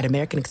 Learn more at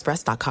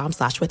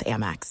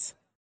americanexpress.com/withAmex.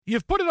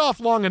 You've put it off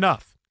long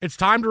enough. It's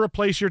time to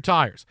replace your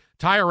tires.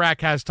 Tire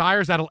Rack has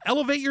tires that'll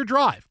elevate your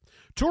drive.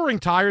 Touring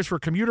tires for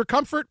commuter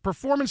comfort,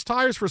 performance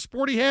tires for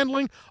sporty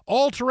handling,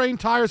 all-terrain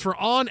tires for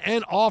on-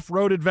 and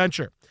off-road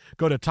adventure.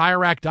 Go to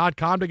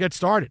TireRack.com to get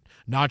started.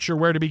 Not sure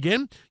where to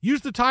begin?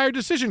 Use the Tire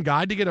Decision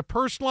Guide to get a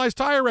personalized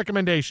tire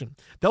recommendation.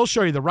 They'll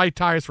show you the right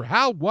tires for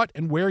how, what,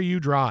 and where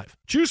you drive.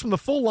 Choose from the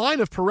full line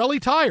of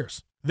Pirelli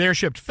tires. They're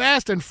shipped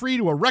fast and free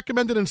to a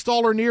recommended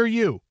installer near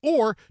you.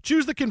 Or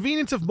choose the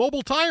convenience of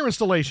mobile tire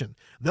installation.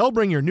 They'll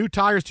bring your new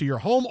tires to your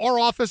home or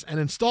office and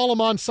install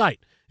them on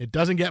site. It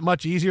doesn't get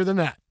much easier than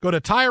that. Go to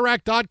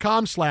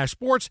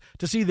TireRack.com/sports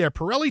to see their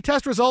Pirelli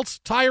test results,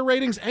 tire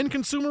ratings, and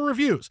consumer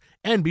reviews.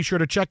 And be sure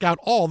to check out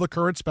all the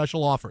current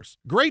special offers.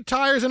 Great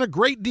tires and a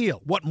great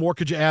deal. What more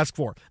could you ask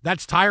for?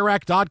 That's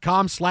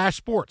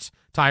TireRack.com/sports.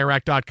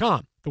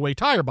 TireRack.com, the way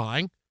tire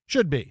buying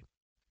should be.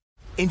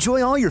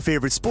 Enjoy all your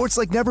favorite sports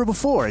like never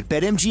before at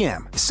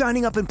BetMGM.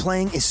 Signing up and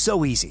playing is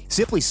so easy.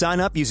 Simply sign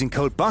up using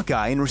code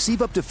Buckeye and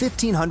receive up to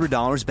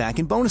 $1,500 back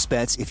in bonus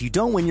bets if you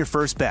don't win your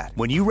first bet.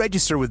 When you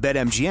register with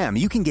BetMGM,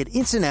 you can get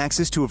instant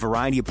access to a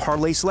variety of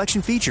parlay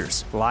selection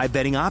features, live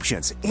betting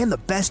options, and the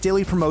best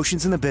daily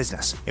promotions in the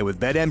business. And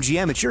with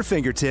BetMGM at your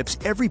fingertips,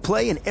 every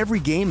play and every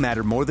game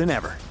matter more than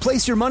ever.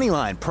 Place your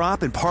moneyline,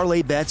 prop, and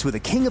parlay bets with the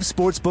king of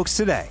sportsbooks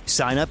today.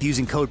 Sign up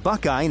using code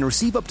Buckeye and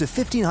receive up to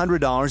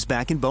 $1,500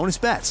 back in bonus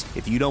bets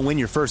if you don't win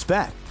your first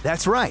bet.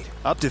 That's right,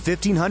 up to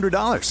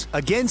 $1,500.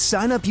 Again,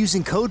 sign up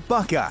using code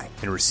Buckeye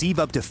and receive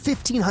up to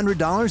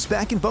 $1,500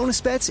 back in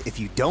bonus bets if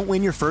you don't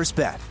win your first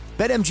bet.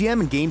 BetMGM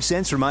and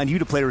GameSense remind you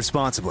to play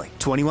responsibly.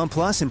 21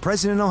 plus and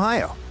present in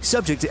Ohio.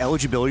 Subject to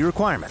eligibility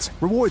requirements.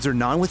 Rewards are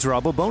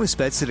non-withdrawable bonus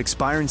bets that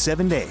expire in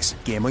 7 days.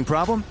 Gambling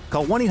problem?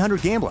 Call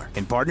 1-800-GAMBLER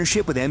in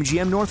partnership with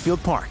MGM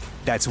Northfield Park.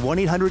 That's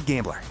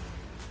 1-800-GAMBLER.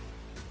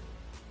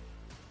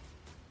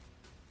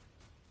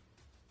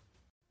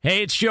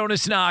 Hey, it's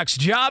Jonas Knox.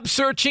 Job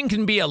searching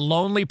can be a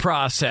lonely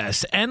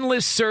process.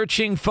 Endless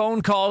searching,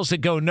 phone calls that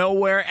go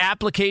nowhere,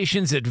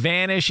 applications that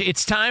vanish.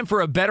 It's time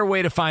for a better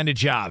way to find a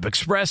job.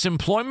 Express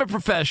Employment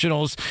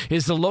Professionals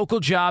is the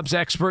local jobs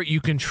expert you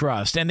can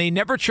trust, and they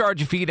never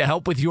charge a fee to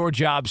help with your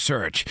job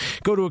search.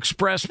 Go to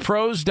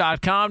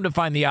expresspros.com to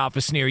find the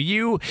office near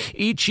you.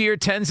 Each year,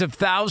 tens of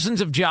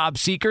thousands of job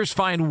seekers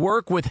find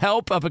work with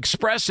help of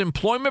Express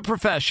Employment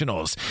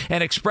Professionals,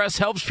 and Express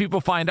helps people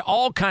find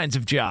all kinds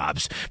of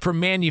jobs, from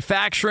manufacturing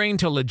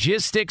to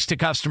logistics to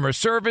customer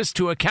service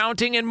to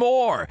accounting and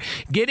more.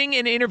 Getting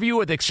an interview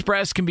with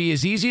Express can be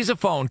as easy as a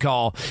phone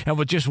call, and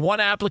with just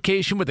one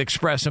application with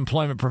Express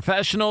Employment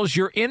Professionals,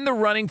 you're in the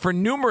running for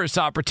numerous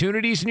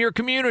opportunities in your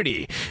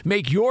community.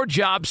 Make your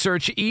job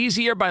search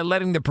easier by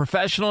letting the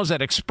professionals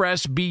at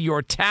Express be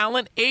your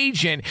talent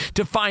agent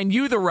to find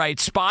you the right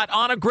spot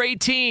on a great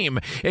team.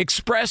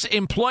 Express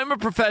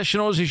Employment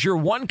Professionals is your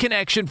one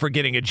connection for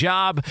getting a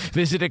job.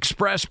 Visit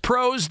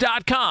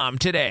expresspros.com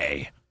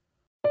today.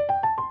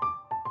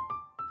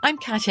 I'm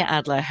Katya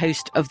Adler,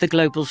 host of The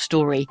Global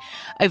Story.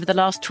 Over the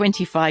last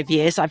 25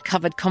 years, I've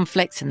covered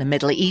conflicts in the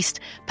Middle East,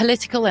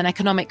 political and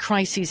economic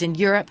crises in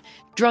Europe,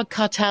 drug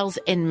cartels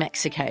in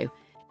Mexico.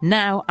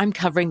 Now I'm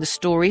covering the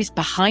stories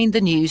behind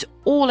the news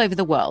all over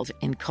the world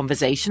in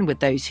conversation with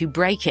those who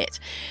break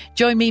it.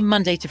 Join me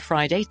Monday to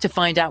Friday to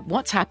find out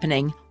what's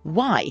happening,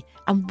 why,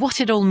 and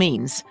what it all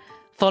means.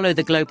 Follow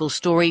The Global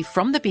Story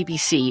from the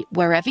BBC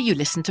wherever you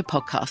listen to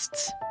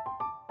podcasts.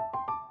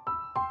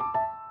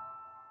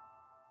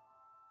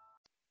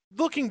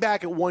 looking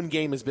back at one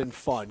game has been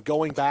fun.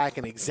 Going back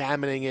and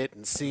examining it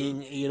and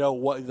seeing,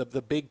 what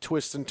the big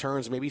twists and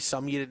turns, maybe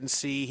some you didn't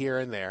see here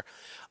and there.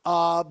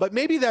 But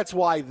maybe that's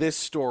why this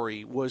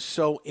story was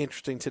so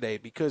interesting today,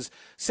 because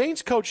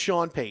Saints coach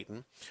Sean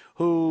Payton,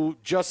 who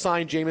just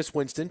signed Jameis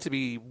Winston to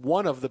be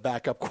one of the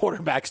backup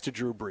quarterbacks to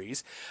Drew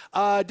Brees,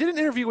 did an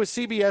interview with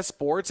CBS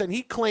Sports, and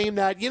he claimed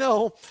that,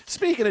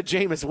 speaking of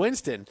Jameis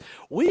Winston,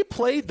 we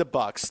played the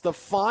Bucs the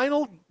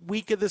final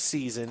week of the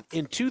season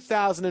in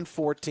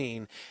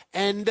 2014,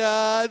 and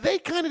they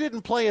kind of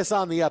didn't play us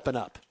on the up and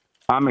up.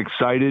 I'm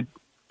excited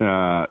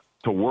to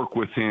work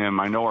with him.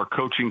 I know our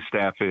coaching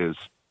staff is.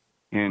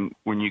 And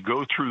when you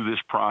go through this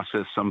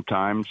process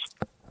sometimes,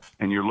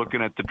 and you're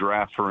looking at the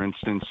draft, for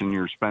instance, and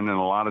you're spending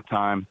a lot of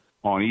time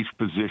on each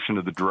position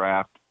of the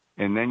draft,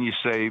 and then you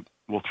say,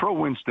 well, throw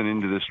Winston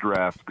into this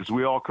draft, because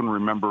we all can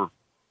remember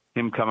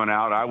him coming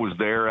out. I was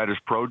there at his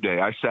pro day.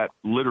 I sat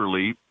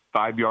literally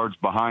 5 yards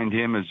behind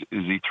him as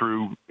he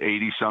threw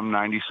 80-some,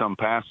 90-some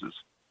passes.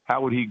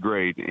 How would he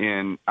grade?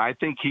 And I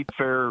think he'd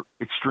fare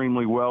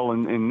extremely well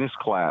in this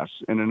class,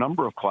 in a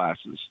number of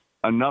classes,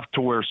 enough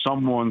to where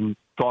someone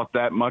thought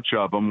that much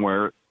of him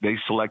where they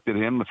selected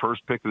him the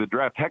first pick of the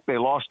draft. Heck, they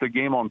lost a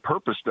game on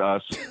purpose to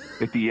us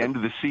at the end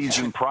of the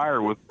season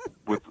prior with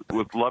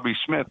Lovie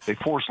Smith. They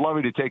forced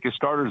Lovie to take his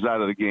starters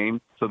out of the game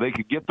so they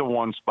could get the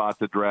one spot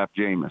to draft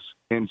Jameis.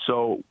 And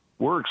so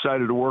we're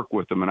excited to work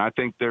with him. And I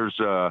think he's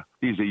a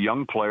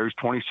young player. He's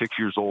 26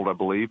 years old, I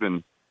believe.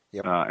 And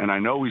I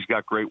know he's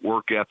got great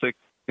work ethic,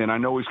 and I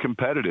know he's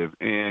competitive.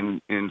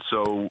 And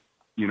so,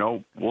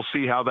 we'll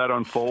see how that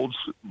unfolds,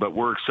 but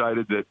we're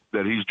excited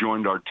that he's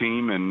joined our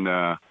team and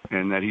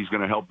that he's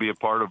going to help be a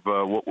part of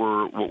what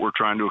we're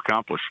trying to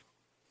accomplish.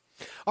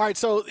 All right,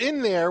 so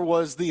in there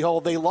was the whole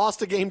they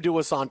lost a game to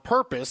us on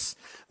purpose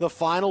the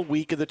final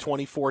week of the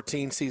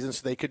 2014 season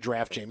so they could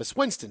draft Jameis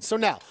Winston. So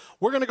now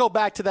we're going to go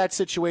back to that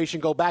situation,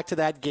 go back to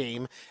that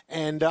game,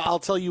 and I'll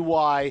tell you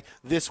why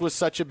this was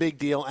such a big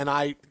deal, and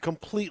I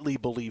completely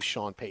believe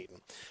Sean Payton.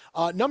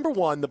 Number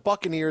one, the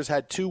Buccaneers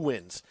had 2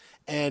 wins,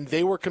 and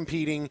they were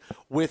competing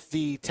with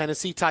the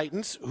Tennessee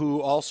Titans,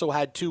 who also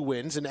had 2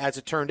 wins. And as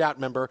it turned out,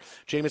 remember,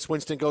 Jameis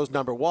Winston goes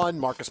number 1,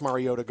 Marcus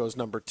Mariota goes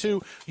number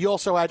 2. You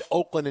also had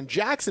Oakland and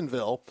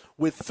Jacksonville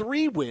with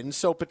 3 wins.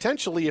 So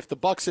potentially, if the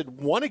Bucs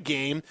had won a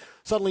game,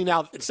 suddenly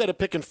now instead of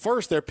picking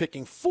first, they're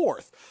picking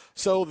 4th.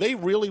 So they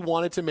really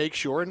wanted to make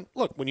sure. And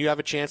look, when you have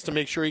a chance to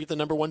make sure you get the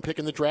number 1 pick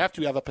in the draft,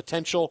 you have a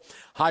potential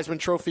Heisman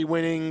Trophy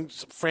winning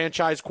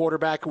franchise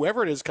quarterback,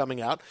 whoever it is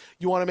coming out,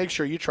 you want to make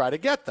sure you try to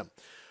get them.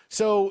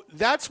 So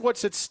that's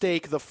what's at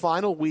stake the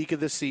final week of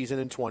the season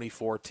in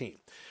 2014.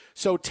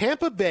 So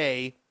Tampa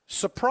Bay,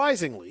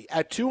 surprisingly,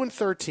 at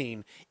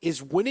 2-13,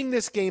 is winning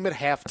this game at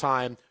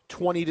halftime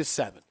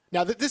 20-7.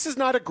 Now, this is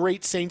not a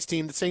great Saints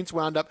team. The Saints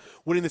wound up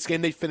winning this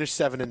game. They finished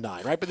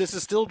 7-9, right? But this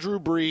is still Drew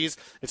Brees.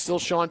 It's still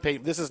Sean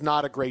Payton. This is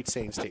not a great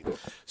Saints team.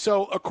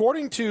 So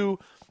according to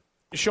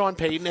Sean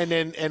Payton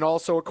and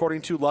also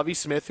according to Lovie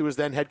Smith, who was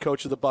then head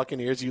coach of the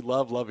Buccaneers, you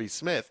love Lovie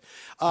Smith,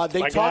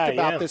 they talked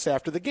about this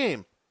after the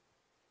game.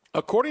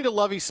 According to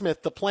Lovie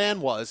Smith, the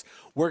plan was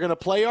we're going to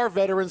play our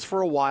veterans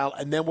for a while,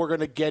 and then we're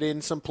going to get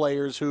in some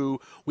players who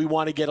we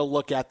want to get a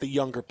look at, the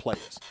younger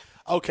players.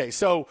 Okay,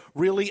 so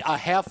really a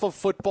half of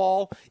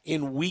football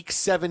in week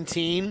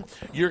 17,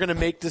 you're going to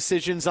make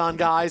decisions on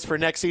guys for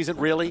next season?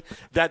 Really?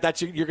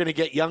 That's you're going to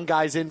get young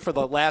guys in for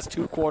the last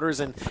 2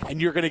 quarters, and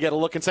you're going to get a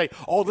look and say,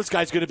 oh, this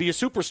guy's going to be a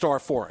superstar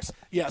for us.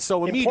 Yeah,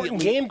 so immediately,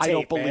 game tape, I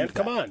don't believe that.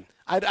 Come on.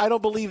 I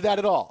don't believe that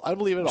at all. I don't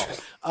believe it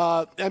at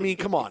all. I mean,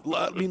 come on.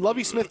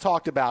 Lovie Smith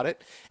talked about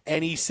it,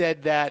 and he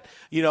said that,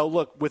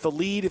 look, with a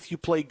lead, if you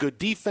play good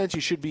defense, you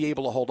should be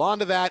able to hold on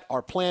to that.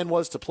 Our plan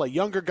was to play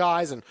younger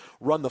guys and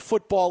run the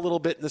football a little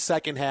bit in the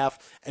second half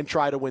and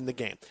try to win the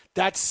game.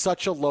 That's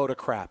such a load of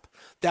crap.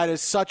 That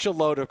is such a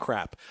load of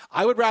crap.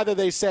 I would rather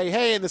they say,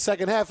 hey, in the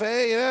second half,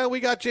 hey, yeah,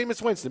 we got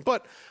Jameis Winston.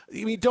 But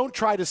don't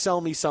try to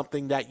sell me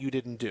something that you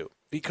didn't do.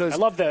 Because I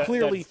love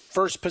clearly the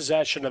first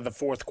possession of the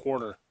fourth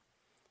quarter.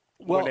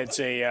 When it's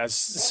a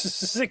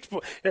 6,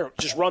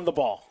 just run the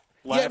ball.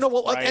 Left,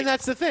 right, and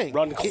that's the thing.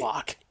 Run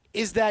clock.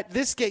 Is that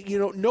this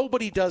game,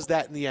 nobody does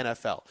that in the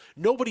NFL.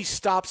 Nobody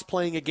stops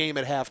playing a game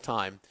at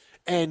halftime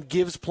and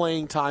gives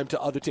playing time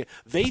to other teams.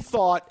 They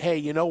thought, hey,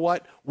 you know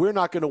what? We're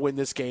not going to win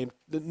this game.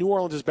 New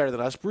Orleans is better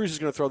than us. Bruce is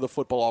going to throw the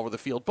football all over the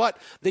field. But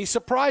they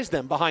surprised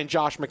them behind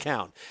Josh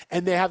McCown,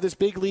 and they have this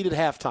big lead at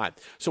halftime.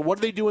 So what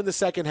do they do in the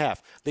second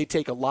half? They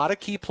take a lot of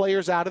key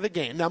players out of the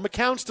game. Now,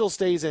 McCown still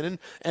stays in,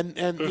 and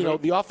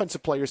the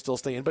offensive players still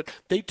stay in, but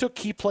they took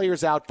key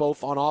players out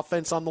both on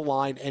offense on the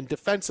line and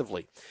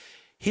defensively.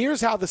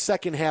 Here's how the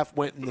second half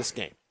went in this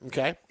game,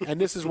 okay? And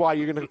this is why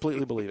you're going to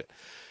completely believe it.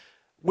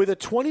 With a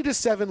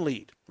 20-7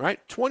 lead, right?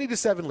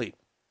 20-7 lead.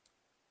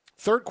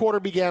 Third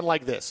quarter began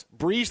like this.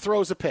 Brees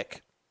throws a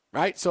pick,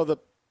 right? So the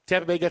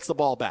Tampa Bay gets the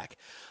ball back.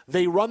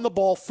 They run the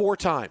ball 4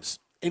 times,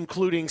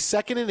 including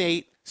 2nd and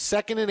 8,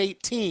 2nd and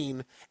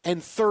 18,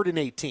 and 3rd and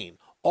 18.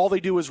 All they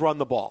do is run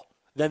the ball.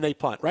 then they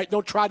punt, right?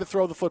 Don't try to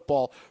throw the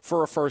football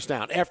for a first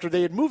down after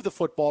they had moved the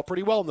football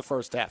pretty well in the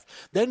first half.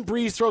 Then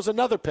Breeze throws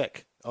another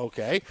pick.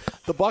 Okay.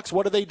 The Bucs,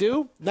 what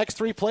do? Next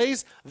 3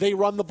 plays, they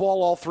run the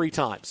ball all 3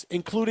 times,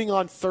 including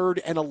on 3rd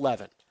and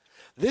 11.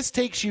 This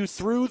takes you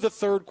through the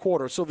third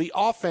quarter, so the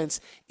offense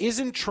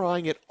isn't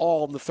trying at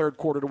all in the third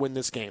quarter to win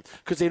this game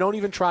because they don't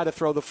even try to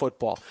throw the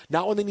football.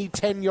 Not when they need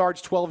 10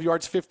 yards, 12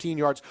 yards, 15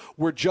 yards.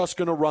 We're just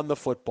going to run the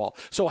football.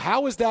 So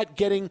how is that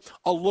getting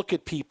a look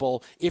at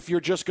people if you're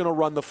just going to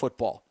run the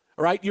football?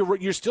 Right?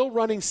 You're still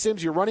running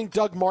Sims. You're running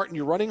Doug Martin.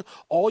 You're running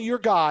all your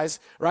guys.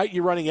 Right?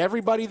 You're running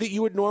everybody that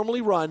you would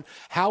normally run.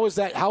 How is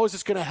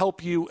this going to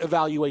help you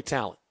evaluate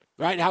talent?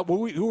 Right?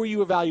 Who are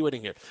you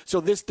evaluating here?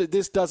 So this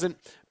doesn't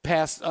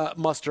pass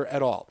muster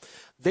at all.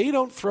 They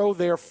don't throw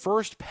their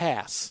first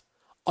pass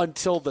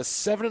until the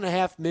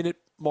 7.5-minute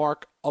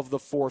mark of the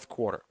fourth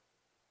quarter.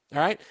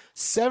 All right?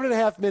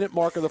 7.5-minute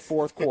mark of the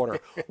fourth quarter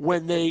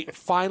when they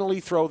finally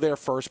throw their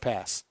first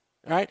pass.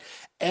 All right?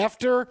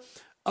 After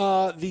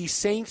the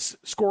Saints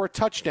score a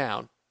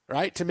touchdown,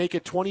 right, to make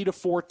it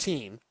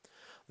 20-14,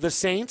 the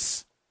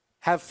Saints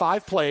have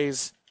 5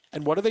 plays,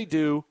 and what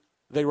do?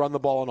 They run the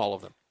ball on all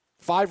of them.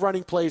 5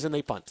 running plays, and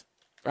they punt,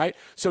 right?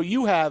 So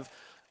you have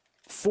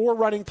 4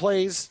 running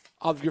plays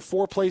of your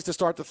 4 plays to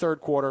start the third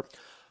quarter,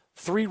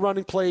 3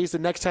 running plays the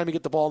next time you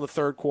get the ball in the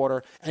third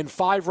quarter, and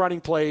 5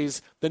 running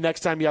plays the next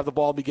time you have the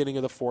ball beginning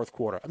of the fourth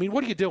quarter. I mean,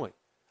 what are you doing?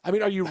 I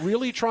mean, are you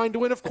really trying to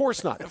win? Of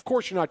course not. Of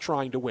course you're not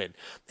trying to win.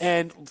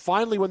 And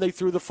finally, when they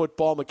threw the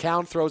football,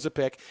 McCown throws a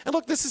pick. And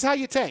look, this is how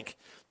you tank.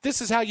 This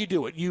is how you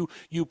do it.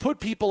 You put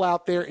people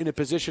out there in a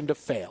position to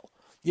fail.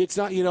 It's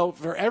not,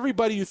 for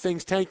everybody who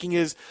thinks tanking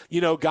is,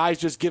 guys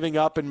just giving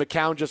up and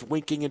McCown just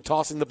winking and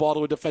tossing the ball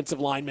to a defensive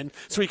lineman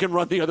so he can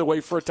run the other way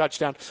for a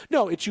touchdown.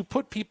 No, it's you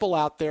put people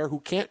out there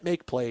who can't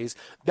make plays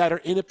that are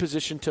in a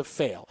position to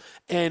fail.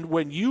 And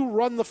when you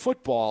run the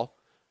football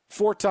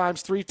 4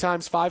 times, 3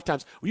 times, 5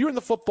 times, when you're in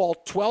the football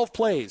 12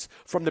 plays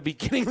from the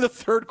beginning of the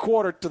third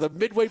quarter to the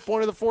midway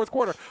point of the fourth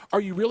quarter,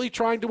 are you really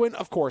trying to win?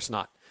 Of course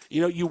not.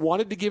 You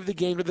wanted to give the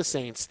game to the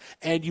Saints,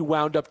 and you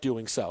wound up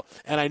doing so.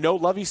 And I know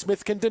Lovie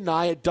Smith can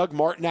deny it. Doug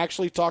Martin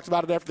actually talked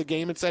about it after the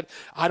game and said,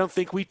 I don't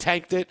think we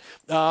tanked it.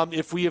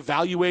 If we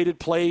evaluated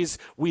plays,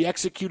 we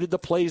executed the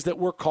plays that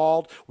were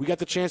called. We got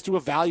the chance to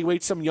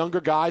evaluate some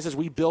younger guys as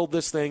we build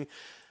this thing.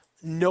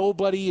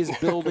 Nobody is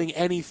building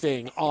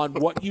anything on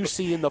what you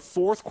see in the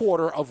fourth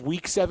quarter of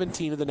Week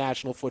 17 of the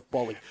National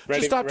Football League.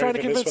 Just stop trying to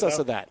convince us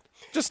of that.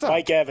 Just stop.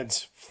 Mike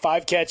Evans,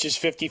 5 catches,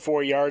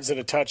 54 yards, and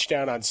a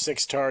touchdown on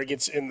 6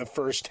 targets in the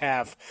first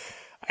half.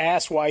 I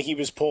asked why he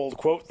was pulled.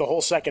 Quote, the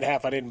whole second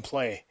half I didn't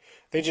play.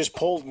 They just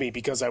pulled me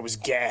because I was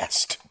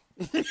gassed.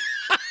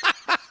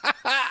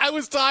 I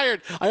was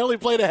tired. I only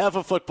played a half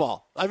of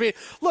football. I mean,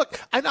 look,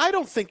 and I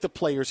don't think the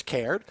players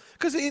cared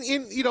because,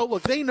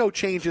 look, they know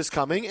change is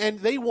coming and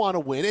they want to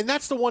win. And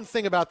that's the one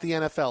thing about the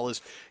NFL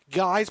is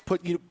guys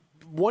put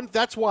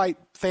that's why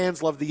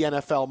fans love the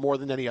NFL more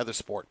than any other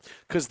sport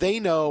because they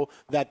know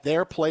that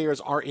their players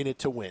are in it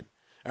to win.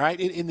 All right.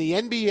 In the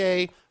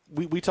NBA,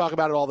 we talk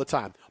about it all the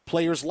time.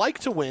 Players like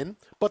to win,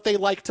 but they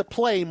like to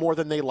play more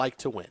than they like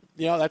to win.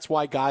 That's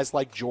why guys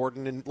like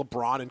Jordan and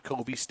LeBron and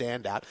Kobe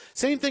stand out.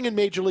 Same thing in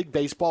Major League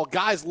Baseball.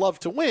 Guys love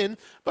to win,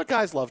 but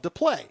guys love to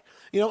play.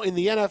 In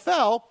the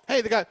NFL,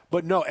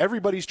 but no,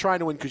 everybody's trying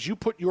to win because you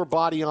put your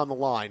body on the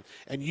line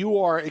and you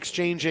are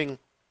exchanging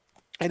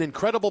an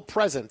incredible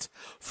present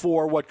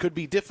for what could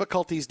be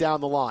difficulties down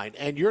the line.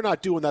 And you're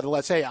not doing that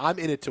unless, hey, I'm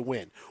in it to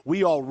win.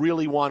 We all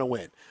really want to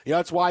win.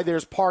 That's why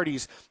there's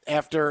parties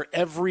after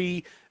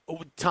every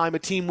time a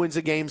team wins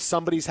a game,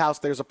 somebody's house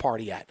there's a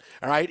party at.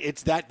 All right?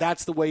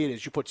 That's the way it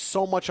is. You put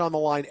so much on the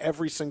line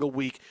every single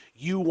week.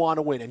 You want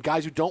to win. And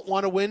guys who don't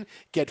want to win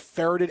get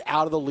ferreted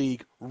out of the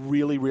league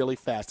really, really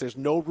fast. There's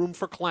no room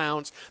for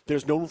clowns.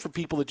 There's no room for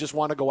people that just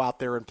want to go out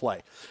there and play.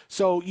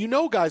 So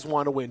guys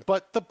want to win.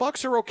 But the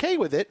Bucs are okay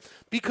with it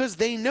because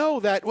they know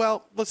that,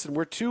 well, listen,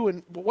 we're 2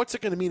 and what's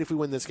it going to mean if we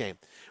win this game?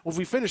 Well, if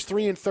we finish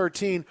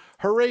 3-13,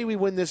 hooray, we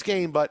win this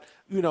game. But,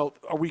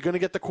 are we going to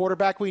get the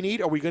quarterback we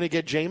need? Are we going to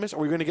get Jameis? Are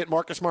we going to get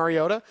Marcus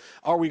Mariota?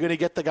 Are we going to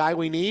get the guy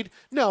we need?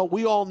 No,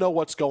 we all know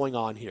what's going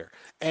on here.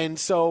 And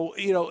so,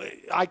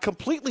 I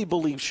completely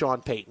believe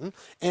Sean Payton.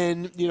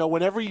 And,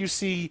 whenever you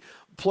see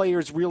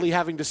players really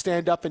having to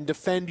stand up and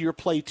defend your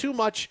play too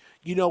much,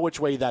 you know which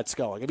way that's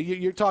going. I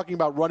mean, you're talking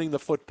about running the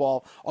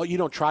football. Oh, you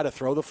don't try to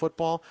throw the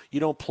football. You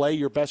don't play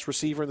your best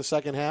receiver in the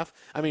second half.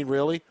 I mean,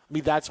 really? I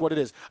mean, that's what it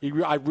is.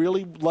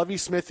 Lovie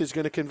Smith is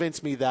going to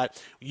convince me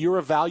that you're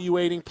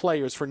evaluating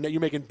players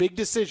you're making big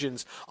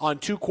decisions on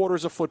 2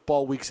 quarters of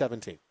football, Week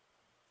 17.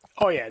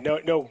 Oh, yeah,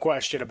 no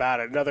question about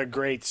it. Another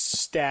great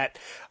stat.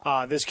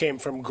 This came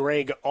from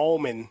Greg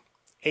Allman,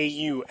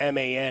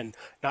 A-U-M-A-N,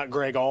 not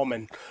Greg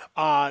Allman,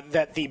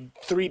 that the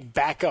 3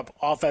 backup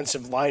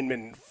offensive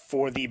linemen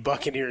for the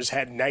Buccaneers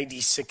had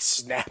 96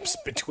 snaps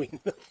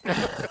between them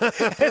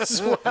as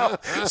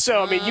well.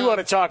 So, I mean, you want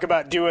to talk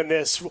about doing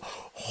this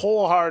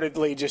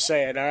wholeheartedly, just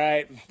saying, all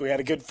right, we had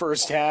a good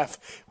first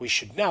half. We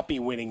should not be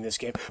winning this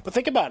game. But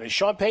think about it.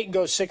 Sean Payton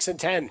goes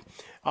 6-10.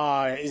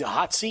 Is a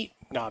hot seat.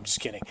 No, I'm just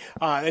kidding.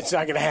 It's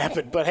not going to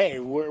happen. But, hey,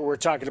 we're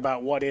talking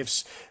about what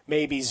ifs,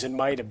 maybes, and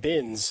might have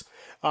beens.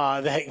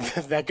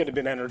 That could have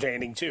been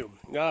entertaining, too.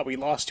 We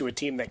lost to a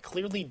team that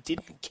clearly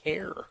didn't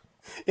care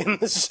in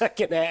the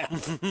second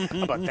half.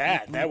 How about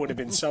that? That would have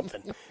been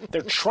something.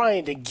 They're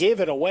trying to give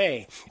it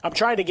away. I'm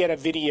trying to get a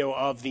video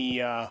of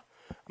the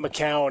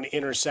McCown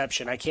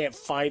interception. I can't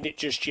find it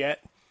just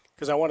yet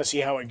because I want to see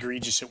how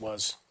egregious it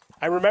was.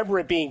 I remember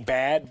it being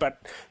bad,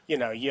 but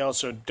you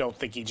also don't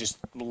think he just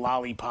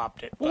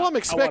lollipopped it. Well, I'm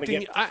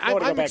expecting. I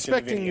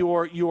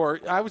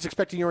was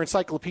expecting your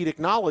encyclopedic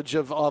knowledge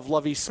of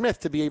Lovie Smith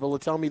to be able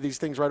to tell me these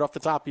things right off the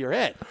top of your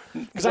head.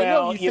 Because I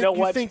know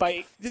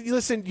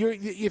listen,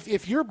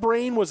 if your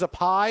brain was a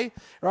pie,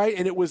 right,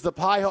 and it was the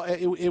pie,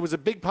 it was a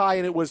big pie,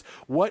 and it was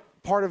what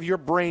part of your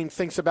brain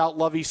thinks about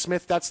Lovie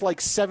Smith? That's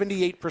like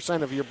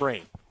 78% of your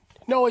brain.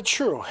 No, it's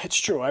true. It's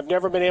true. I've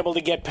never been able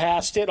to get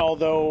past it,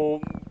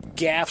 although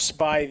gaffes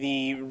by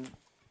the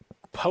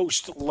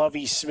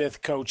post-Lovie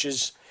Smith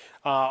coaches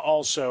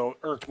also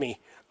irk me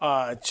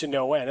to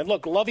no end. And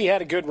look, Lovie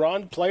had a good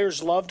run.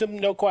 Players loved him,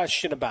 no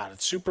question about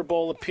it. Super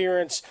Bowl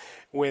appearance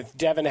with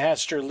Devin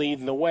Hester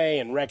leading the way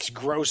and Rex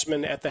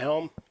Grossman at the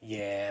helm.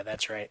 Yeah,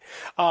 that's right.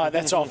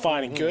 That's all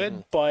fine and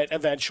good, but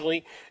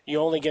eventually you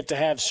only get to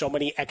have so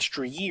many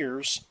extra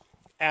years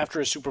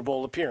after a Super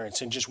Bowl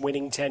appearance, and just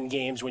winning 10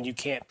 games when you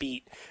can't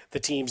beat the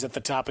teams at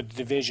the top of the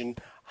division.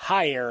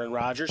 Hi, Aaron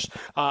Rodgers.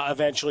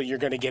 Eventually you're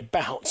going to get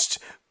bounced.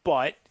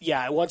 But,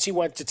 yeah, once he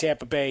went to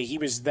Tampa Bay, he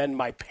was then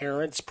my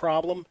parents'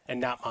 problem and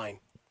not mine.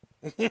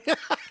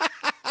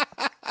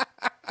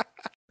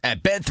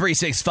 At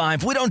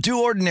Bet365, we don't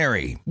do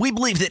ordinary. We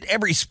believe that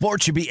every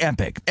sport should be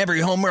epic.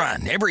 Every home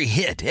run, every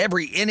hit,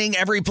 every inning,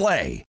 every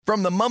play.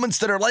 From the moments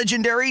that are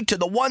legendary to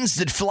the ones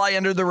that fly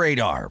under the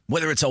radar.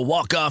 Whether it's a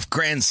walk-off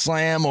grand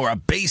slam or a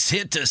base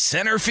hit to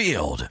center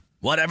field.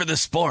 Whatever the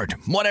sport,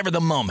 whatever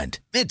the moment.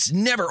 It's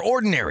never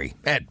ordinary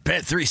at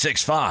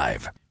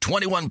Bet365.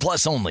 21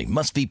 plus only.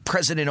 Must be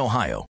present in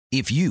Ohio.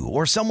 If you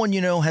or someone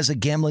you know has a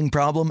gambling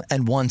problem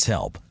and wants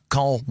help,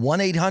 call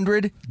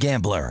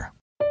 1-800-GAMBLER.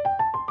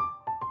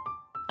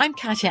 I'm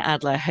Katya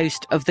Adler,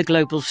 host of The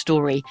Global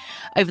Story.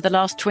 Over the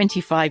last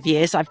 25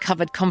 years, I've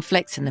covered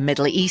conflicts in the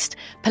Middle East,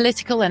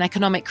 political and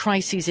economic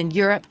crises in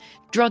Europe,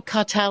 drug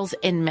cartels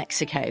in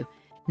Mexico.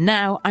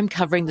 Now I'm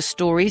covering the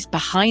stories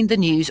behind the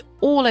news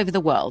all over the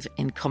world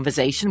in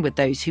conversation with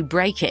those who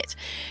break it.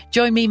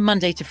 Join me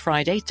Monday to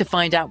Friday to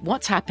find out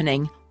what's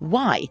happening,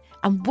 why,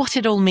 and what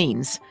it all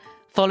means.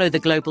 Follow The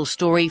Global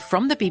Story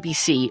from the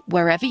BBC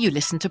wherever you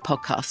listen to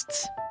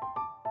podcasts.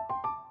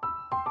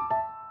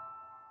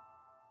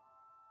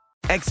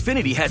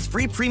 Xfinity has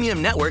free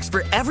premium networks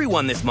for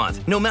everyone this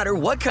month, no matter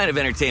what kind of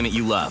entertainment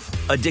you love.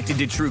 Addicted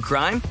to true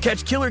crime?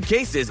 Catch killer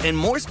cases and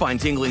more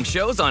spine-tingling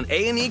shows on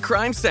A&E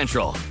Crime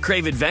Central.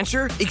 Crave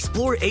adventure?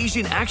 Explore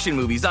Asian action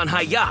movies on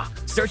Hi-Ya.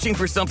 Searching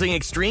for something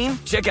extreme?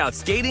 Check out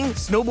skating,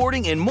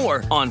 snowboarding, and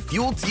more on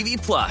Fuel TV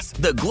Plus,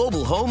 the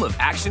global home of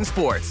action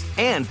sports.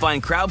 And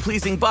find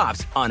crowd-pleasing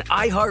bops on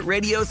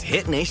iHeartRadio's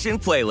Hit Nation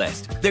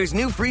playlist. There's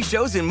new free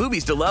shows and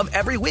movies to love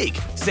every week.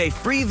 Say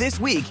free this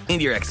week in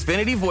your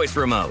Xfinity voice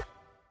remote.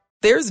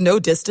 There's no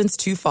distance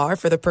too far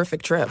for the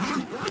perfect trip.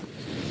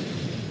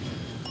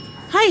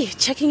 Hi,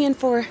 checking in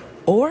for...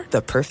 Or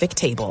the perfect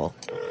table.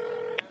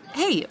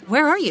 Hey,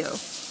 where are you?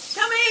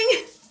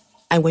 Coming!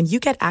 And when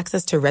you get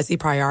access to Resi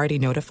Priority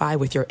Notify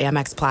with your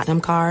Amex Platinum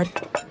card...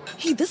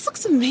 Hey, this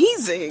looks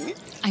amazing!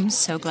 I'm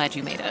so glad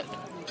you made it.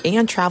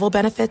 And travel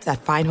benefits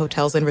at fine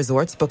hotels and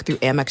resorts booked through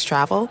Amex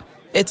Travel,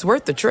 it's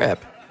worth the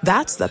trip.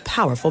 That's the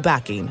powerful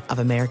backing of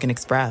American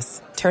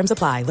Express. Terms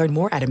apply. Learn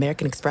more at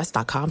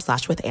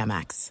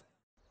americanexpress.com/withAmex.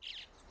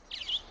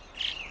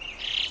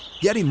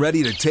 Getting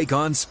ready to take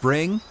on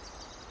spring?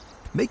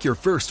 Make your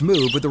first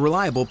move with the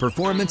reliable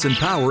performance and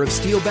power of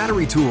Steel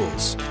battery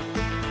tools.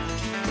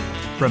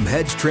 From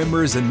hedge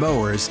trimmers and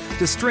mowers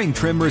to string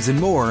trimmers and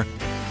more,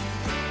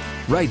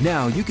 right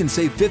now you can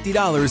save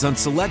 $50 on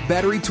select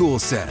battery tool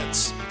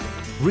sets.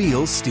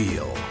 Real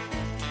Steel.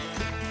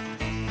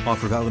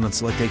 Offer valid on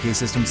select AK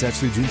system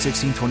sets through June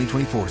 16,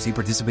 2024. See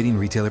participating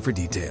retailer for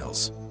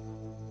details.